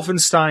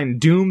 Wolfenstein,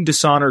 Doom,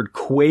 Dishonored,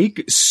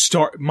 Quake,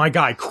 my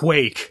guy,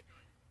 Quake.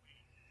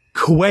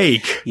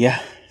 Yeah.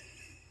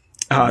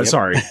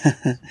 Sorry.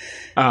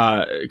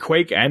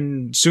 Quake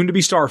and soon to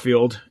be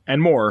Starfield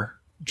and more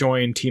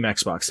join Team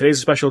Xbox. Today's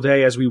a special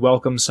day as we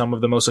welcome some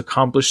of the most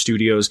accomplished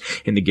studios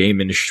in the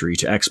game industry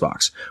to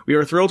Xbox. We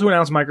are thrilled to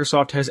announce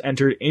Microsoft has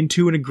entered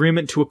into an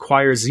agreement to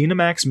acquire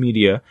ZeniMax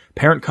Media,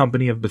 parent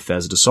company of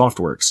Bethesda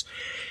Softworks.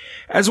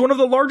 As one of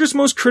the largest,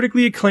 most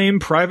critically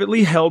acclaimed,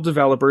 privately held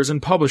developers and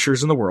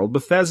publishers in the world,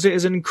 Bethesda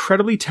is an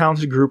incredibly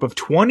talented group of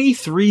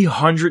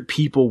 2,300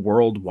 people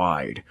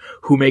worldwide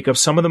who make up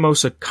some of the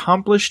most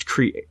accomplished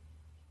creative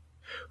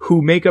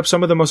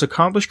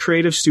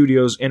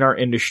studios in our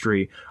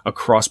industry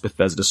across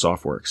Bethesda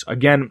Softworks.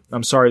 Again,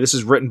 I'm sorry, this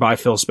is written by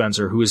Phil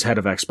Spencer, who is head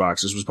of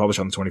Xbox. This was published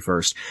on the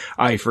 21st.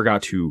 I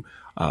forgot to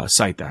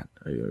cite that.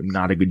 I'm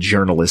not a good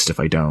journalist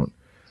if I don't.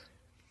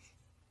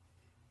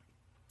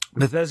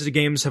 Bethesda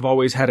games have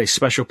always had a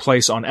special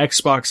place on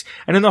Xbox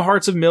and in the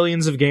hearts of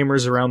millions of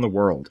gamers around the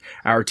world.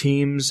 Our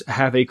teams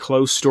have a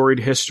close storied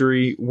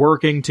history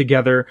working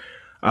together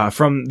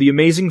from the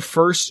amazing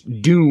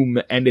first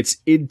Doom and its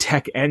id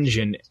Tech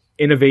engine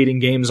innovating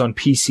games on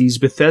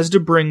PCs. Bethesda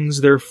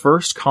brings their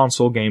first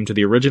console game to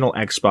the original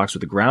Xbox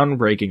with the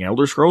groundbreaking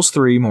Elder Scrolls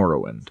 3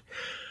 Morrowind.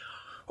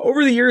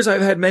 Over the years,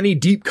 I've had many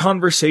deep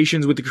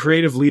conversations with the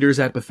creative leaders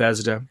at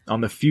Bethesda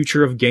on the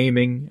future of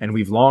gaming, and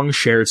we've long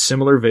shared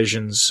similar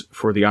visions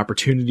for the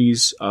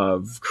opportunities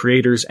of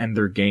creators and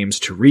their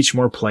games to reach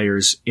more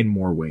players in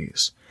more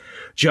ways.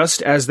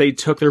 Just as they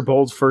took their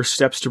bold first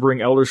steps to bring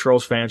the Elder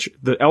Scrolls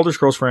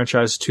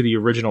franchise to the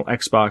original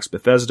Xbox,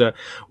 Bethesda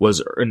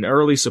was an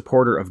early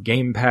supporter of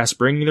Game Pass,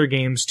 bringing their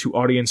games to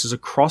audiences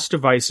across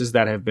devices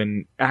that have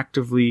been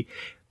actively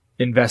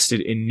invested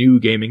in new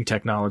gaming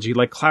technology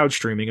like cloud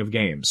streaming of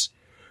games.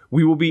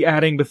 We will be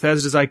adding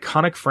Bethesda's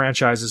iconic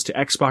franchises to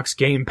Xbox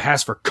Game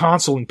Pass for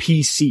console and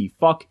PC.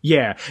 Fuck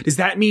yeah. Does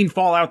that mean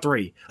Fallout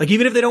 3? Like,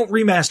 even if they don't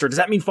remaster, does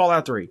that mean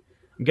Fallout 3?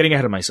 I'm getting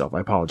ahead of myself. I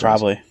apologize.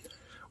 Probably.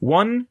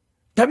 One,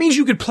 that means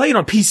you could play it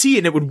on PC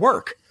and it would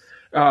work.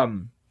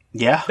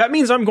 Yeah. That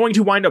means I'm going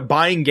to wind up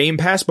buying Game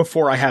Pass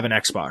before I have an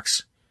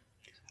Xbox.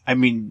 I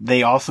mean,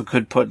 they also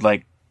could put,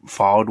 like,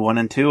 Fallout 1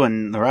 and 2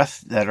 and the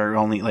rest that are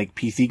only, like,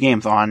 PC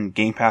games on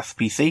Game Pass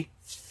PC.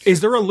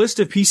 Is there a list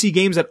of PC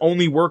games that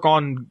only work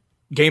on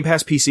Game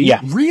Pass PC?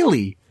 Yeah.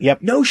 Really?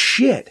 Yep. No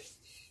shit.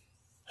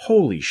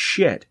 Holy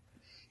shit.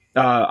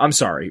 I'm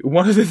sorry.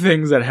 One of the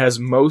things that has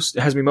me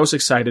most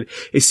excited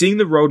is seeing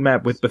the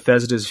roadmap with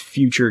Bethesda's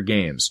future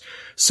games.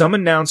 Some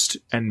announced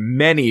and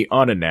many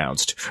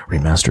unannounced.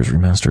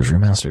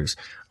 Remasters.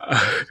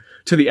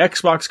 To the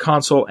Xbox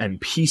console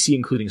and PC,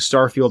 including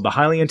Starfield, the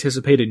highly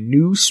anticipated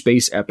new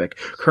space epic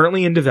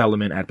currently in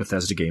development at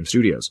Bethesda Game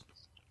Studios.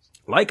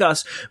 Like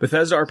us,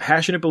 Bethesda are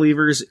passionate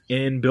believers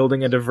in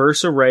building a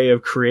diverse array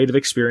of creative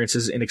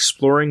experiences in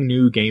exploring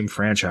new game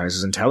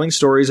franchises and telling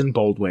stories in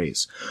bold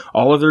ways.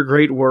 All of their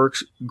great work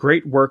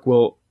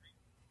will,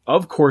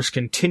 of course,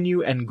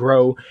 continue and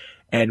grow,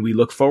 and we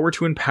look forward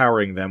to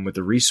empowering them with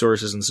the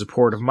resources and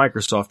support of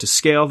Microsoft to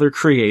scale their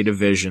creative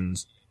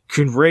visions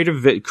to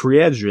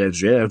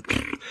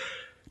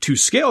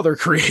scale their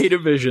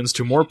creative visions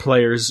to more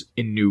players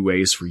in new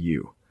ways for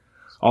you.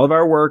 All of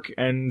our work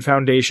and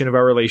foundation of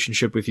our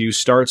relationship with you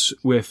starts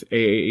with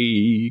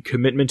a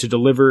commitment to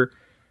deliver.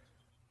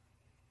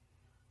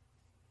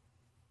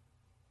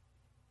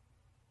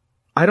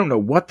 I don't know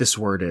what this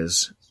word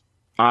is.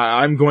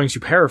 I'm going to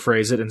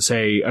paraphrase it and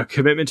say a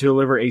commitment to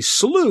deliver a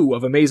slew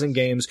of amazing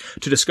games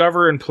to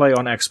discover and play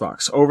on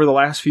Xbox. Over the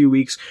last few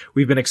weeks,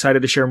 we've been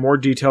excited to share more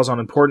details on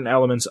important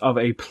elements of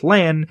a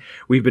plan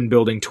we've been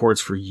building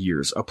towards for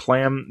years. A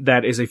plan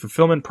that is a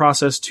fulfillment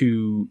process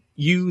to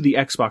you, the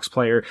Xbox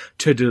player,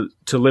 to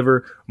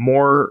deliver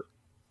more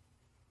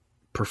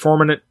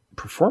performant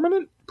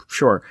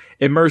Sure.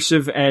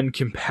 Immersive and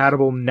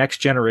compatible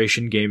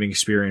next-generation gaming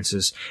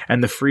experiences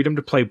and the freedom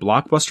to play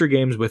blockbuster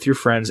games with your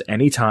friends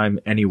anytime,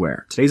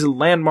 anywhere. Today's a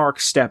landmark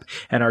step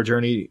in our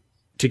journey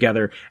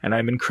together, and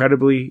I'm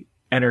incredibly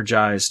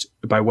energized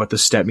by what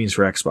this step means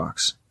for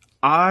Xbox.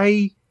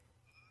 I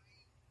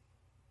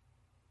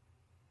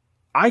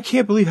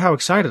can't believe how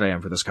excited I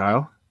am for this,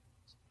 Kyle.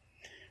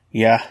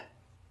 Yeah.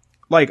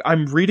 Like,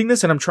 I'm reading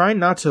this and I'm trying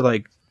not to,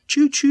 like,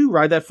 choo-choo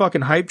ride that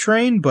fucking hype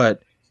train,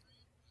 but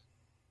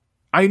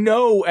I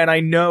know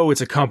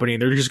it's a company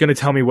and they're just going to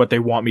tell me what they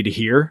want me to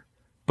hear.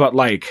 But,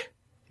 like,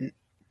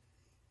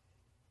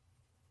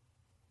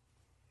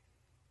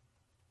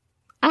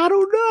 I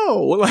don't know.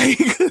 Like,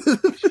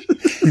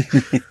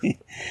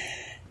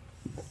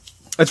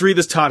 let's read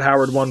this Todd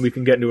Howard one. We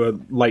can get into a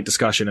light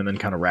discussion and then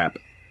kind of wrap.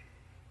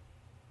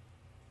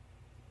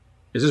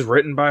 Is this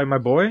written by my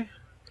boy?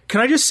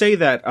 Can I just say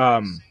that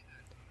the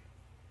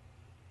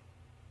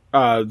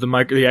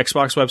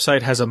Xbox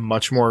website has a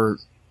much more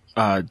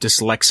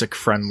dyslexic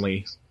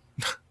friendly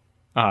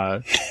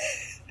font?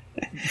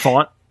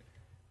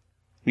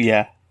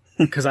 Yeah.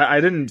 Because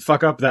I didn't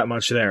fuck up that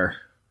much there.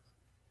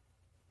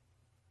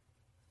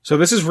 So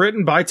this is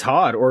written by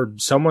Todd, or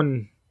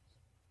someone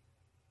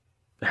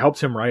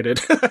helped him write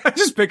it. I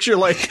just picture,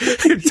 like,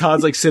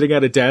 Todd's, like, sitting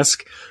at a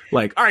desk,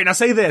 like, all right, now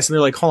say this. And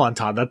they're like, hold on,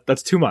 Todd,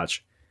 that's too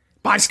much.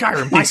 Buy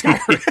Skyrim.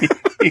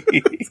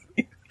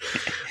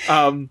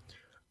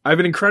 I've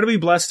been incredibly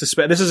blessed to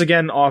spend... This is,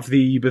 again, off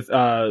the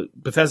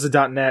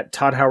Bethesda.net.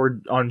 Todd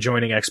Howard on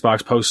joining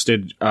Xbox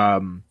posted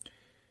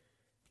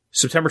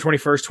September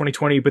 21st,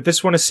 2020. But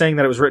this one is saying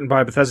that it was written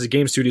by Bethesda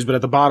Game Studios. But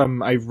at the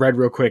bottom, I read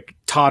real quick,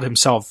 Todd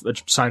himself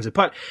signs it.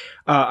 But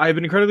I've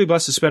been incredibly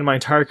blessed to spend my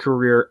entire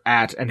career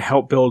at and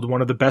help build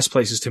one of the best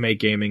places to make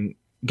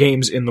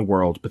games in the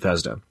world,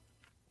 Bethesda.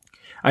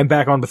 I'm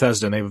back on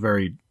Bethesda, and they have a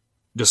very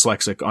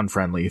dyslexic,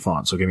 unfriendly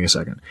font, so give me a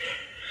second.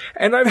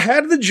 And I've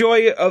had the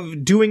joy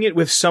of doing it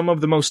with some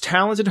of the most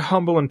talented,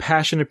 humble, and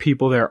passionate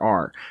people there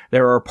are. They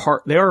are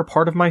a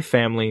part of my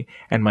family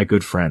and my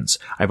good friends.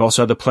 I've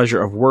also had the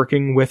pleasure of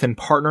working with and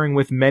partnering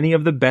with many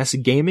of the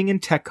best gaming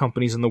and tech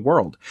companies in the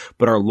world,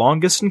 but our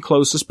longest and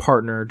closest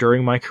partner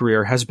during my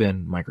career has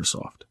been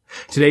Microsoft.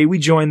 Today we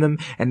joined them,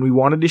 and we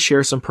wanted to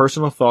share some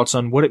personal thoughts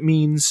on what it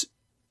means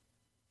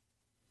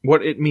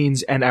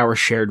and our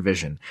shared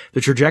vision.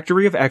 The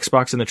trajectory of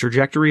Xbox and the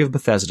trajectory of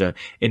Bethesda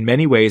in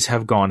many ways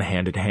have gone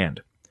hand in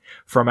hand.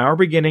 From our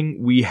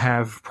beginning, we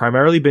have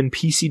primarily been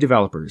PC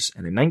developers,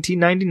 and in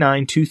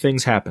 1999, two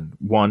things happened.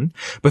 One,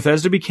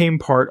 Bethesda became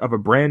part of a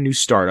brand new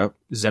startup,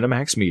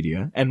 ZeniMax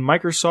Media, and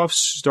Microsoft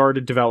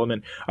started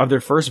development of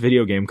their first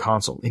video game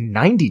console in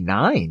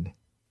 99.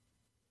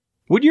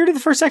 What year did the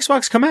first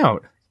Xbox come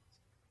out?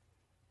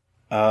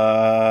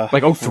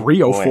 Like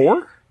 03,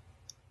 04?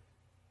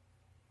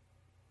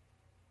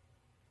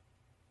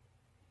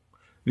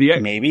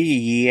 Maybe,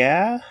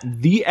 yeah.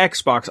 The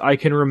Xbox I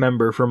can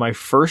remember from my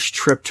first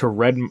trip to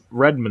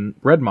Redmond,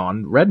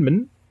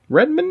 I'm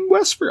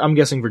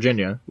guessing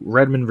Virginia.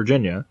 Redmond,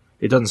 Virginia.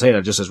 It doesn't say that,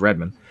 it just says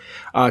Redmond.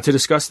 To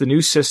discuss the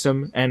new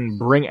system and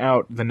bring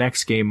out the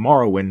next game,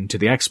 Morrowind, to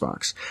the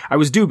Xbox. I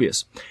was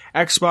dubious.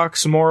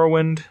 Xbox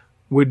Morrowind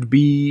would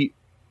be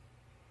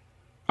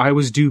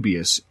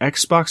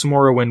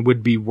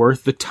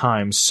worth the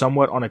time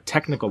somewhat on a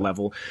technical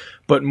level,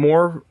 but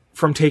more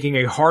from taking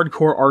a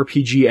hardcore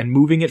RPG and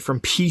moving it from a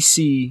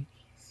PC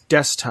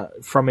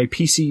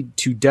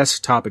to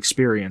desktop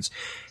experience.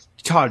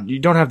 Todd, you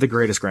don't have the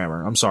greatest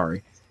grammar. I'm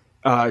sorry.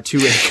 To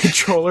a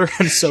controller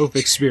and soap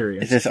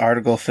experience. Is this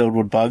article filled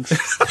with bugs?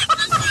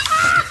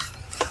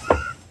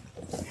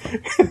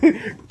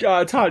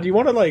 Todd, do you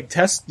want to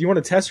test? Do you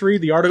want to test read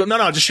the article?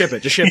 No, just ship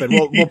it.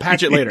 We'll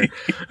patch it later.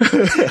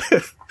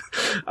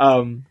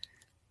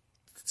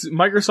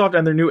 Microsoft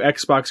and their new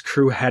Xbox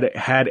crew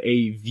had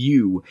a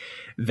view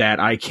that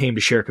I came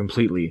to share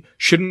completely.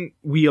 Shouldn't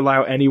we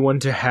allow anyone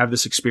to have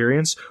this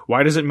experience?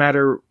 Why does it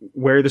matter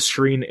where the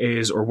screen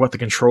is or what the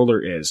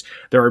controller is?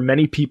 There are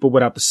many people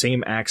without the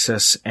same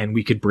access, and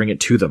we could bring it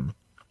to them.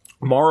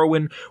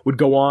 Morrowind would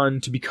go on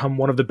to become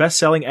one of the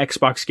best-selling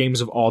Xbox games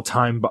of all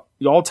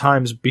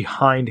times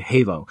behind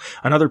Halo,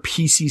 another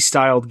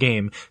PC-styled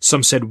game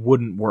some said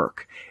wouldn't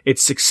work.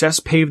 Its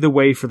success paved the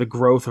way for the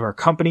growth of our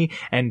company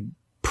and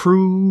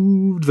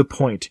proved the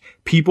point.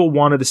 People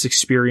wanted this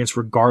experience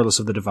regardless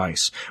of the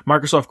device.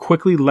 Microsoft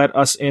quickly let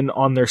us in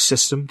on their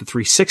system, the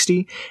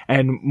 360,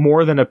 and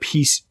more than a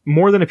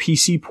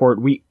PC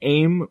port, we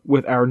aim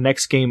with our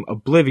next game,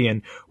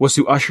 Oblivion, was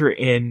to usher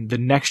in the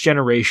next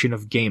generation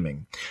of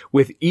gaming.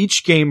 With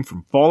each game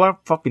from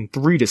Fallout fucking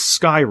 3 to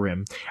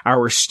Skyrim,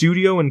 our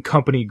studio and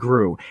company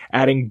grew,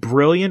 adding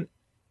brilliant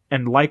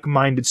and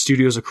like-minded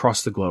studios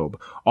across the globe,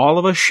 all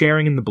of us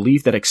sharing in the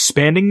belief that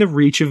expanding the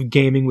reach of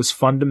gaming was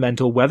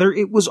fundamental, whether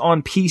it was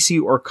on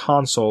PC or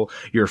console,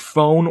 your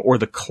phone, or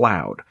the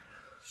cloud.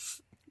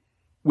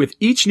 With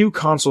each new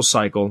console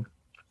cycle,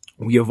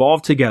 we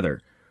evolved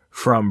together,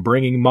 from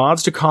bringing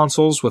mods to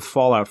consoles with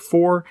Fallout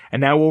 4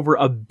 and now over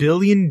 1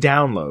 billion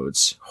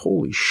downloads.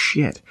 Holy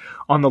shit.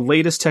 On the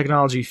latest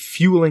technology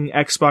fueling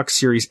Xbox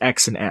Series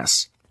X and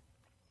S.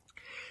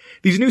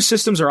 These new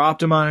systems are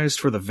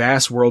optimized for the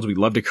vast worlds we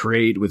love to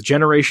create, with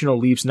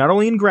generational leaps not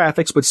only in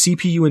graphics, but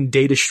CPU and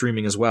data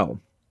streaming as well.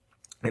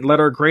 It led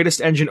our greatest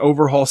engine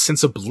overhaul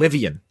since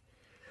Oblivion.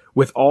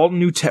 With all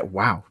new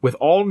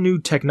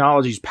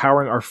technologies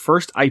powering our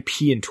first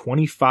IP in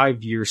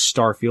 25 years,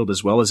 Starfield,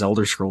 as well as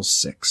Elder Scrolls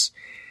 6.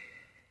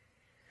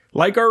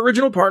 Like our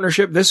original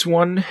partnership, this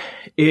one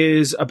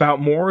is about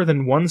more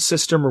than one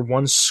system or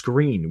one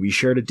screen. We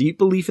shared a deep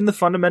belief in the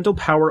fundamental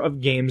power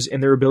of games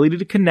and their ability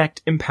to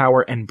connect,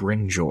 empower, and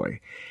bring joy.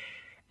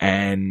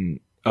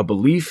 And a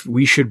belief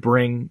we should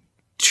bring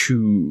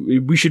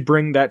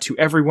that to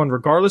everyone,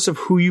 regardless of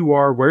who you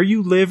are, where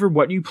you live, or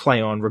what you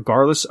play on,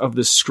 regardless of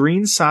the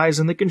screen size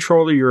and the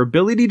controller, your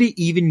ability to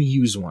even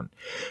use one.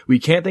 We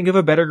can't think of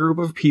a better group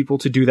of people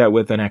to do that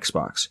with than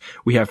Xbox.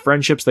 We have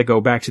friendships that go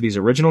back to these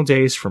original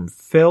days, from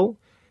Phil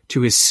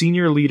to his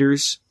senior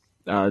leaders,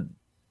 to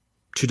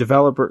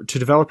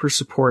developer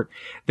support.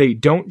 They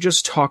don't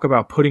just talk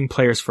about putting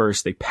players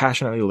first, they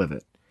passionately live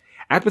it.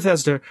 At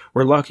Bethesda,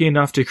 we're lucky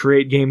enough to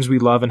create games we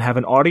love and have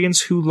an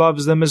audience who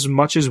loves them as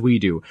much as we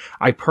do.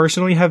 I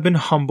personally have been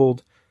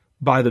humbled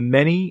by the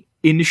many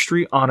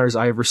industry honors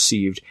I have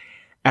received,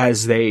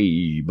 as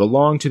they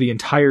belong to the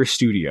entire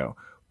studio,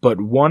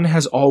 but one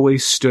has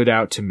always stood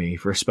out to me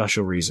for a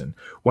special reason.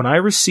 When I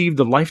received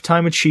the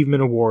Lifetime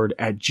Achievement Award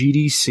at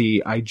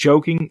GDC, I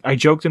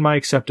joked in my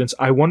acceptance,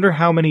 I wonder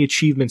how many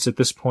achievements at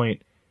this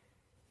point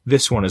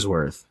this one is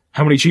worth.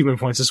 How many achievement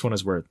points this one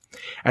is worth.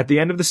 At the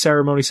end of the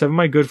ceremony, some of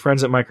my good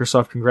friends at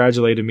Microsoft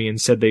congratulated me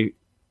and said they'd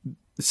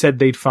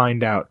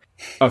find out.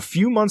 A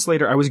few months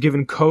later, I was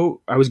given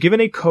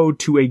a code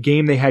to a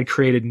game they had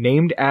created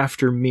named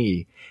after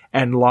me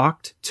and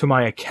locked to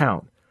my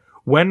account.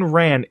 When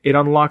ran, it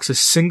unlocks a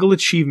single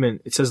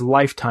achievement. It says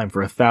lifetime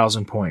for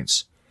 1,000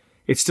 points.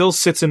 It still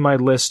sits in my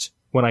list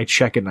when I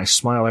check it, and I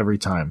smile every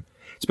time.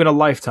 It's been a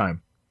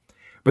lifetime.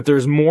 But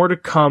there's more to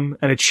come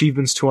and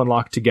achievements to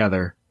unlock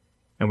together.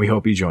 And we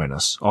hope you join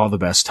us. All the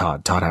best,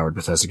 Todd. Todd Howard,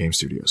 Bethesda Game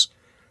Studios.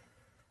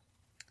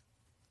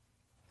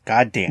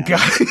 God damn.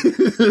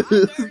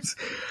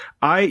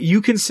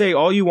 You can say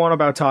all you want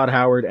about Todd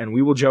Howard, and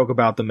we will joke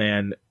about the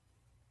man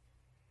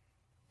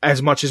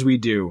as much as we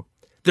do.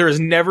 There has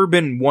never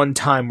been one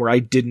time where I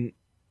didn't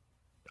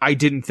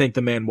think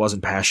the man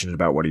wasn't passionate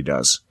about what he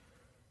does.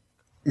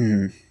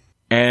 Mm.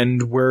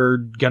 And we're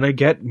gonna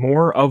get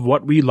more of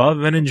what we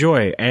love and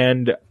enjoy.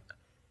 And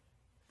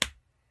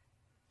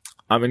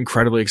I'm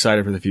incredibly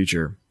excited for the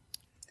future.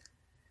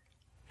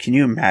 Can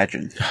you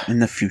imagine in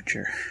the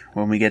future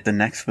when we get the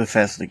next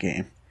Bethesda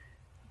game,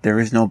 there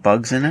is no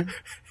bugs in it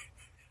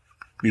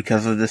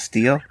because of this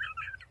deal?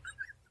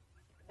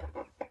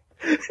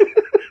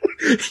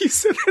 You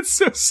said that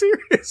so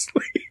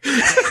seriously.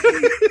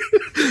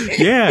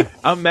 Yeah,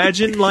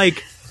 imagine,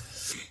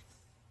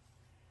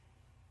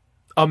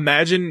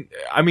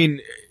 I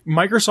mean,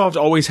 Microsoft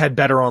always had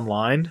better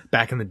online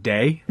back in the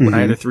day when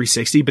I had a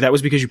 360, but that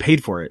was because you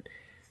paid for it.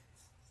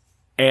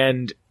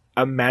 And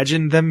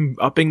imagine them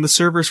upping the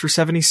servers for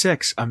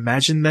 76.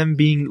 Imagine them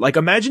being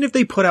imagine if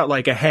they put out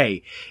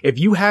hey, if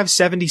you have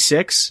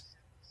 76,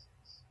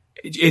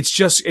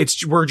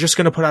 we're just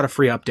going to put out a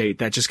free update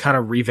that just kind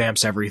of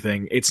revamps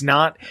everything. It's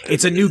a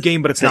new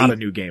game, but it's not a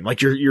new game.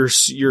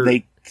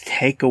 They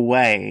take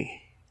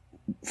away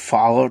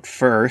Fallout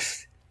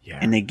first,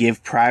 and they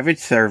give private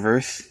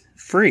servers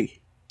free.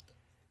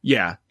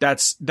 Yeah,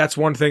 that's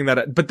one thing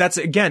but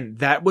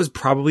that was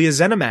probably a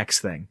ZeniMax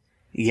thing.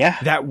 Yeah.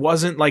 That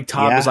wasn't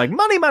Todd was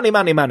money, money,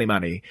 money, money,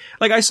 money.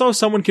 I saw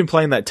someone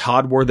complain that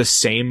Todd wore the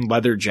same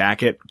leather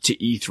jacket to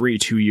E3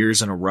 2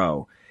 years in a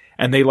row.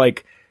 And they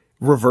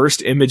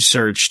reversed image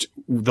searched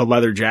the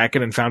leather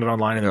jacket and found it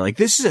online, and they're like,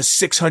 this is a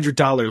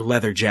 $600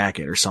 leather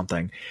jacket or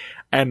something.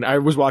 And I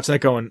was watching that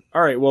going,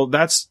 all right, well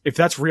if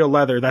that's real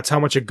leather, that's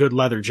how much a good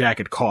leather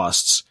jacket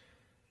costs.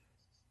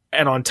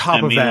 And on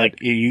top of that,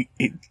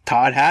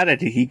 Todd had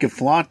it. He could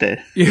flaunt it.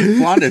 He could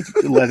flaunt his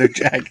leather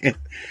jacket.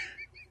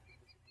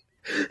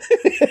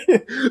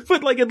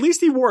 But at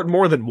least he wore it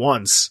more than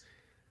once.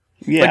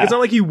 Yeah. It's not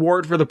like he wore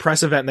it for the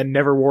press event and then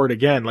never wore it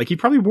again. He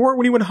probably wore it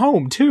when he went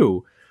home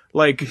too.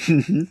 Probably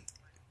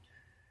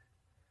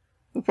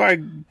a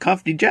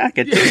comfy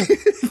jacket too.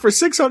 For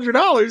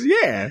 $600,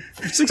 yeah.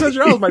 For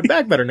 $600, my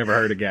back better never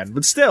hurt again.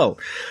 But still,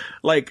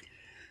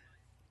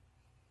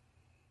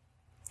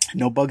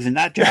 no bugs in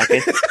that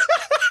jacket.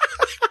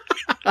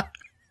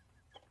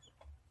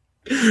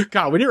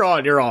 God, when you're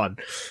on, you're on.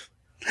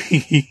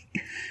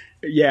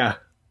 Yeah.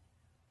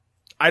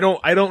 I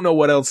don't know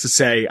what else to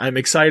say. I'm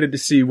excited to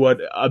see what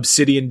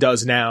Obsidian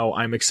does now.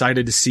 I'm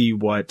excited to see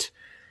what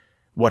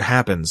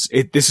happens.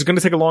 This is going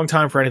to take a long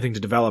time for anything to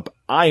develop.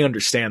 I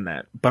understand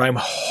that, but I'm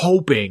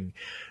hoping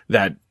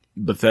that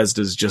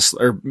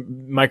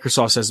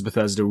Microsoft says to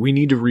Bethesda, we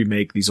need to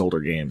remake these older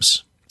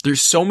games.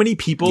 There's so many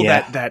people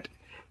that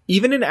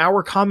Even in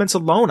our comments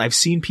alone, I've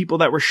seen people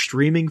that were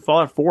streaming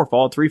Fallout 4,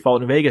 Fallout 3,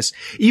 Fallout New Vegas.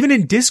 Even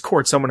in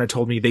Discord, someone had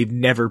told me they've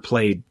never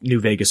played New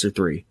Vegas or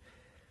 3.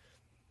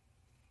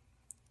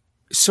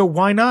 So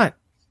why not?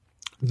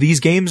 These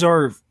games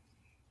are...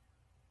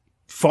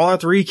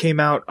 Fallout 3 came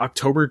out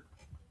October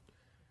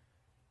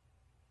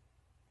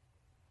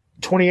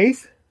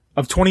 28th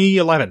of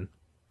 2011.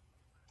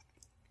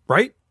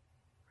 Right?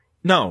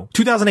 No,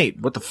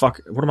 2008. What the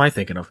fuck? What am I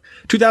thinking of?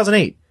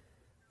 2008.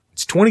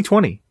 It's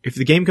 2020. If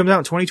the game comes out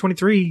in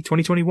 2023,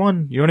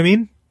 2021, you know what I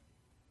mean?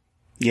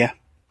 Yeah.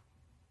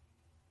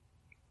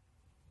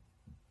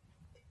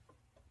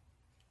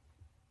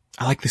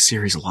 I like this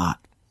series a lot.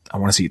 I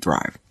want to see it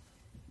thrive.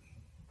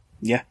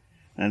 Yeah.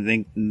 I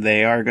think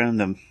they are going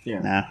to. Yeah.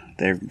 Nah,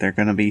 they're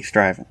going to be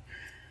striving.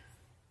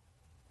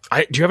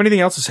 Do you have anything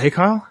else to say,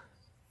 Kyle?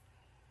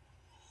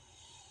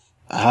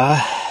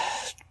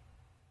 I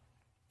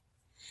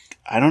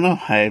don't know.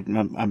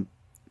 I'm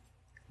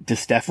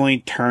just definitely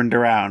turned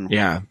around.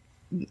 Yeah.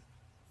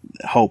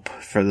 Hope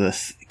for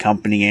this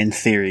company and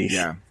series.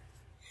 Yeah.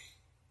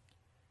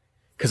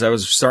 Because I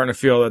was starting to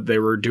feel that they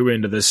were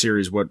doing to this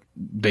series what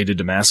they did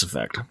to Mass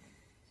Effect.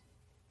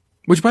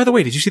 Which, by the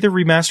way, did you see they're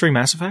remastering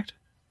Mass Effect?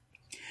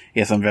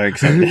 Yes, I'm very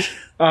excited.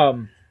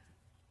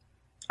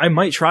 I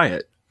might try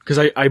it. Because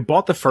I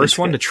bought the first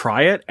one to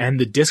try it, and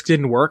the disc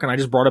didn't work, and I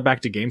just brought it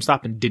back to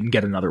GameStop and didn't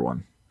get another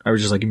one. I was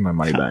just like, give me my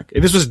money back.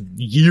 This was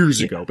years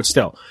ago, but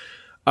still.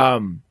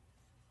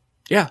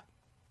 Yeah.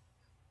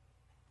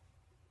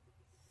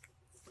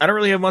 I don't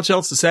really have much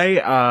else to say.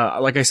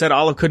 Like I said,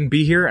 Olive couldn't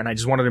be here, and I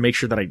just wanted to make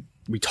sure that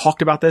we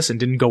talked about this and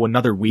didn't go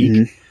another week.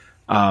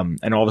 Mm-hmm.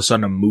 And all of a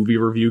sudden a movie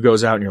review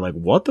goes out, and you're like,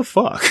 what the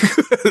fuck?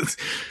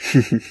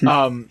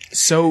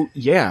 So,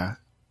 yeah.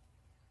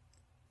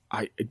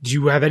 Do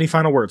you have any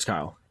final words,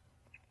 Kyle?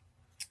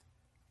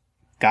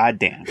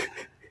 Goddamn.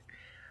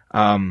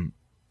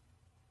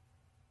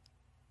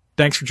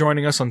 Thanks for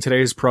joining us on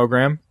today's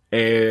program.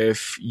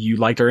 If you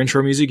liked our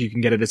intro music, you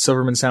can get it at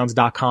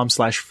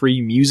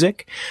silvermansounds.com/free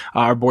music.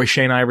 Our boy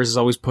Shane Ivers is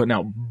always putting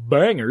out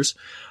bangers.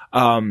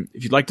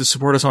 If you'd like to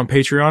support us on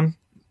Patreon,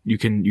 you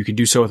can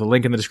do so with a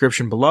link in the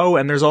description below.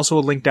 And there's also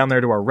a link down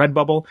there to our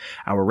Redbubble.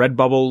 Our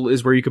Redbubble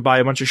is where you could buy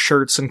a bunch of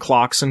shirts and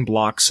clocks and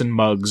blocks and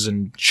mugs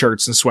and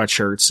shirts and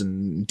sweatshirts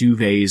and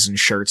duvets and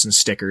shirts and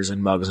stickers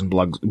and mugs and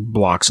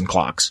blocks and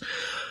clocks.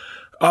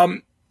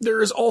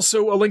 There is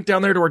also a link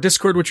down there to our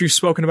Discord, which we've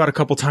spoken about a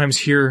couple times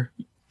here.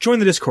 Join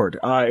the Discord.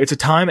 It's a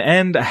time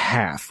and a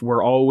half.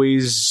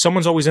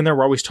 Someone's always in there.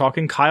 We're always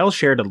talking. Kyle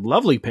shared a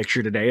lovely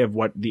picture today of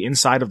what the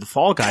inside of the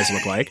Fall Guys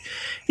look like.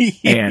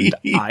 And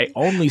I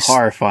only...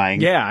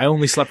 Horrifying. Yeah, I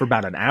only slept for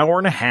about an hour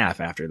and a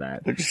half after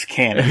that. Which is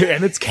canon.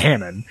 And it's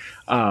canon.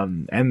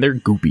 And they're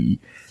goopy.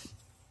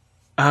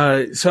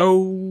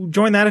 So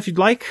join that if you'd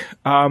like.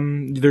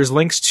 There'll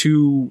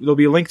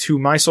be a link to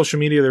my social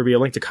media. There'll be a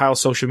link to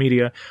Kyle's social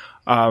media.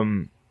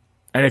 And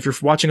if you're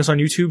watching us on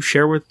YouTube,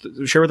 share with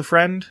a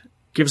friend.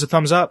 Give us a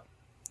thumbs up,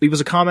 leave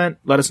us a comment,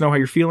 let us know how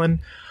you're feeling.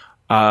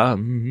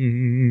 And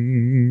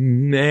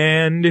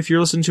if you're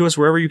listening to us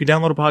wherever you can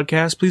download a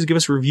podcast, please give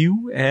us a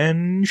review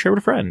and share with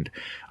a friend.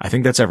 I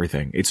think that's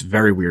everything. It's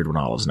very weird when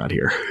Olive's not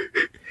here.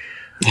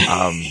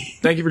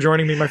 Thank you for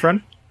joining me, my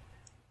friend.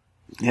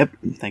 Yep.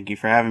 Thank you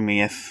for having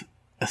me as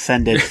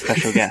ascended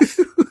special guest.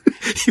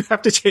 You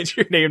have to change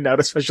your name now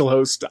to special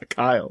host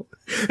Kyle.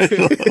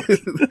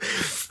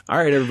 All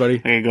right, everybody.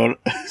 Okay, go.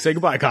 Say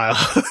goodbye, Kyle.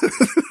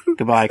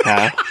 Goodbye,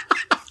 Kyle.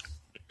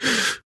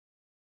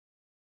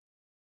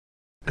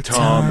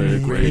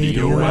 Atomic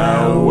Radio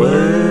Hour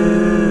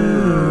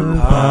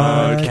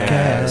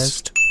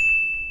Podcast.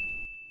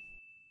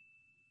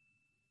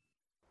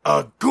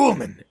 A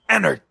Ghoulman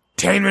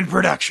Entertainment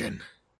production.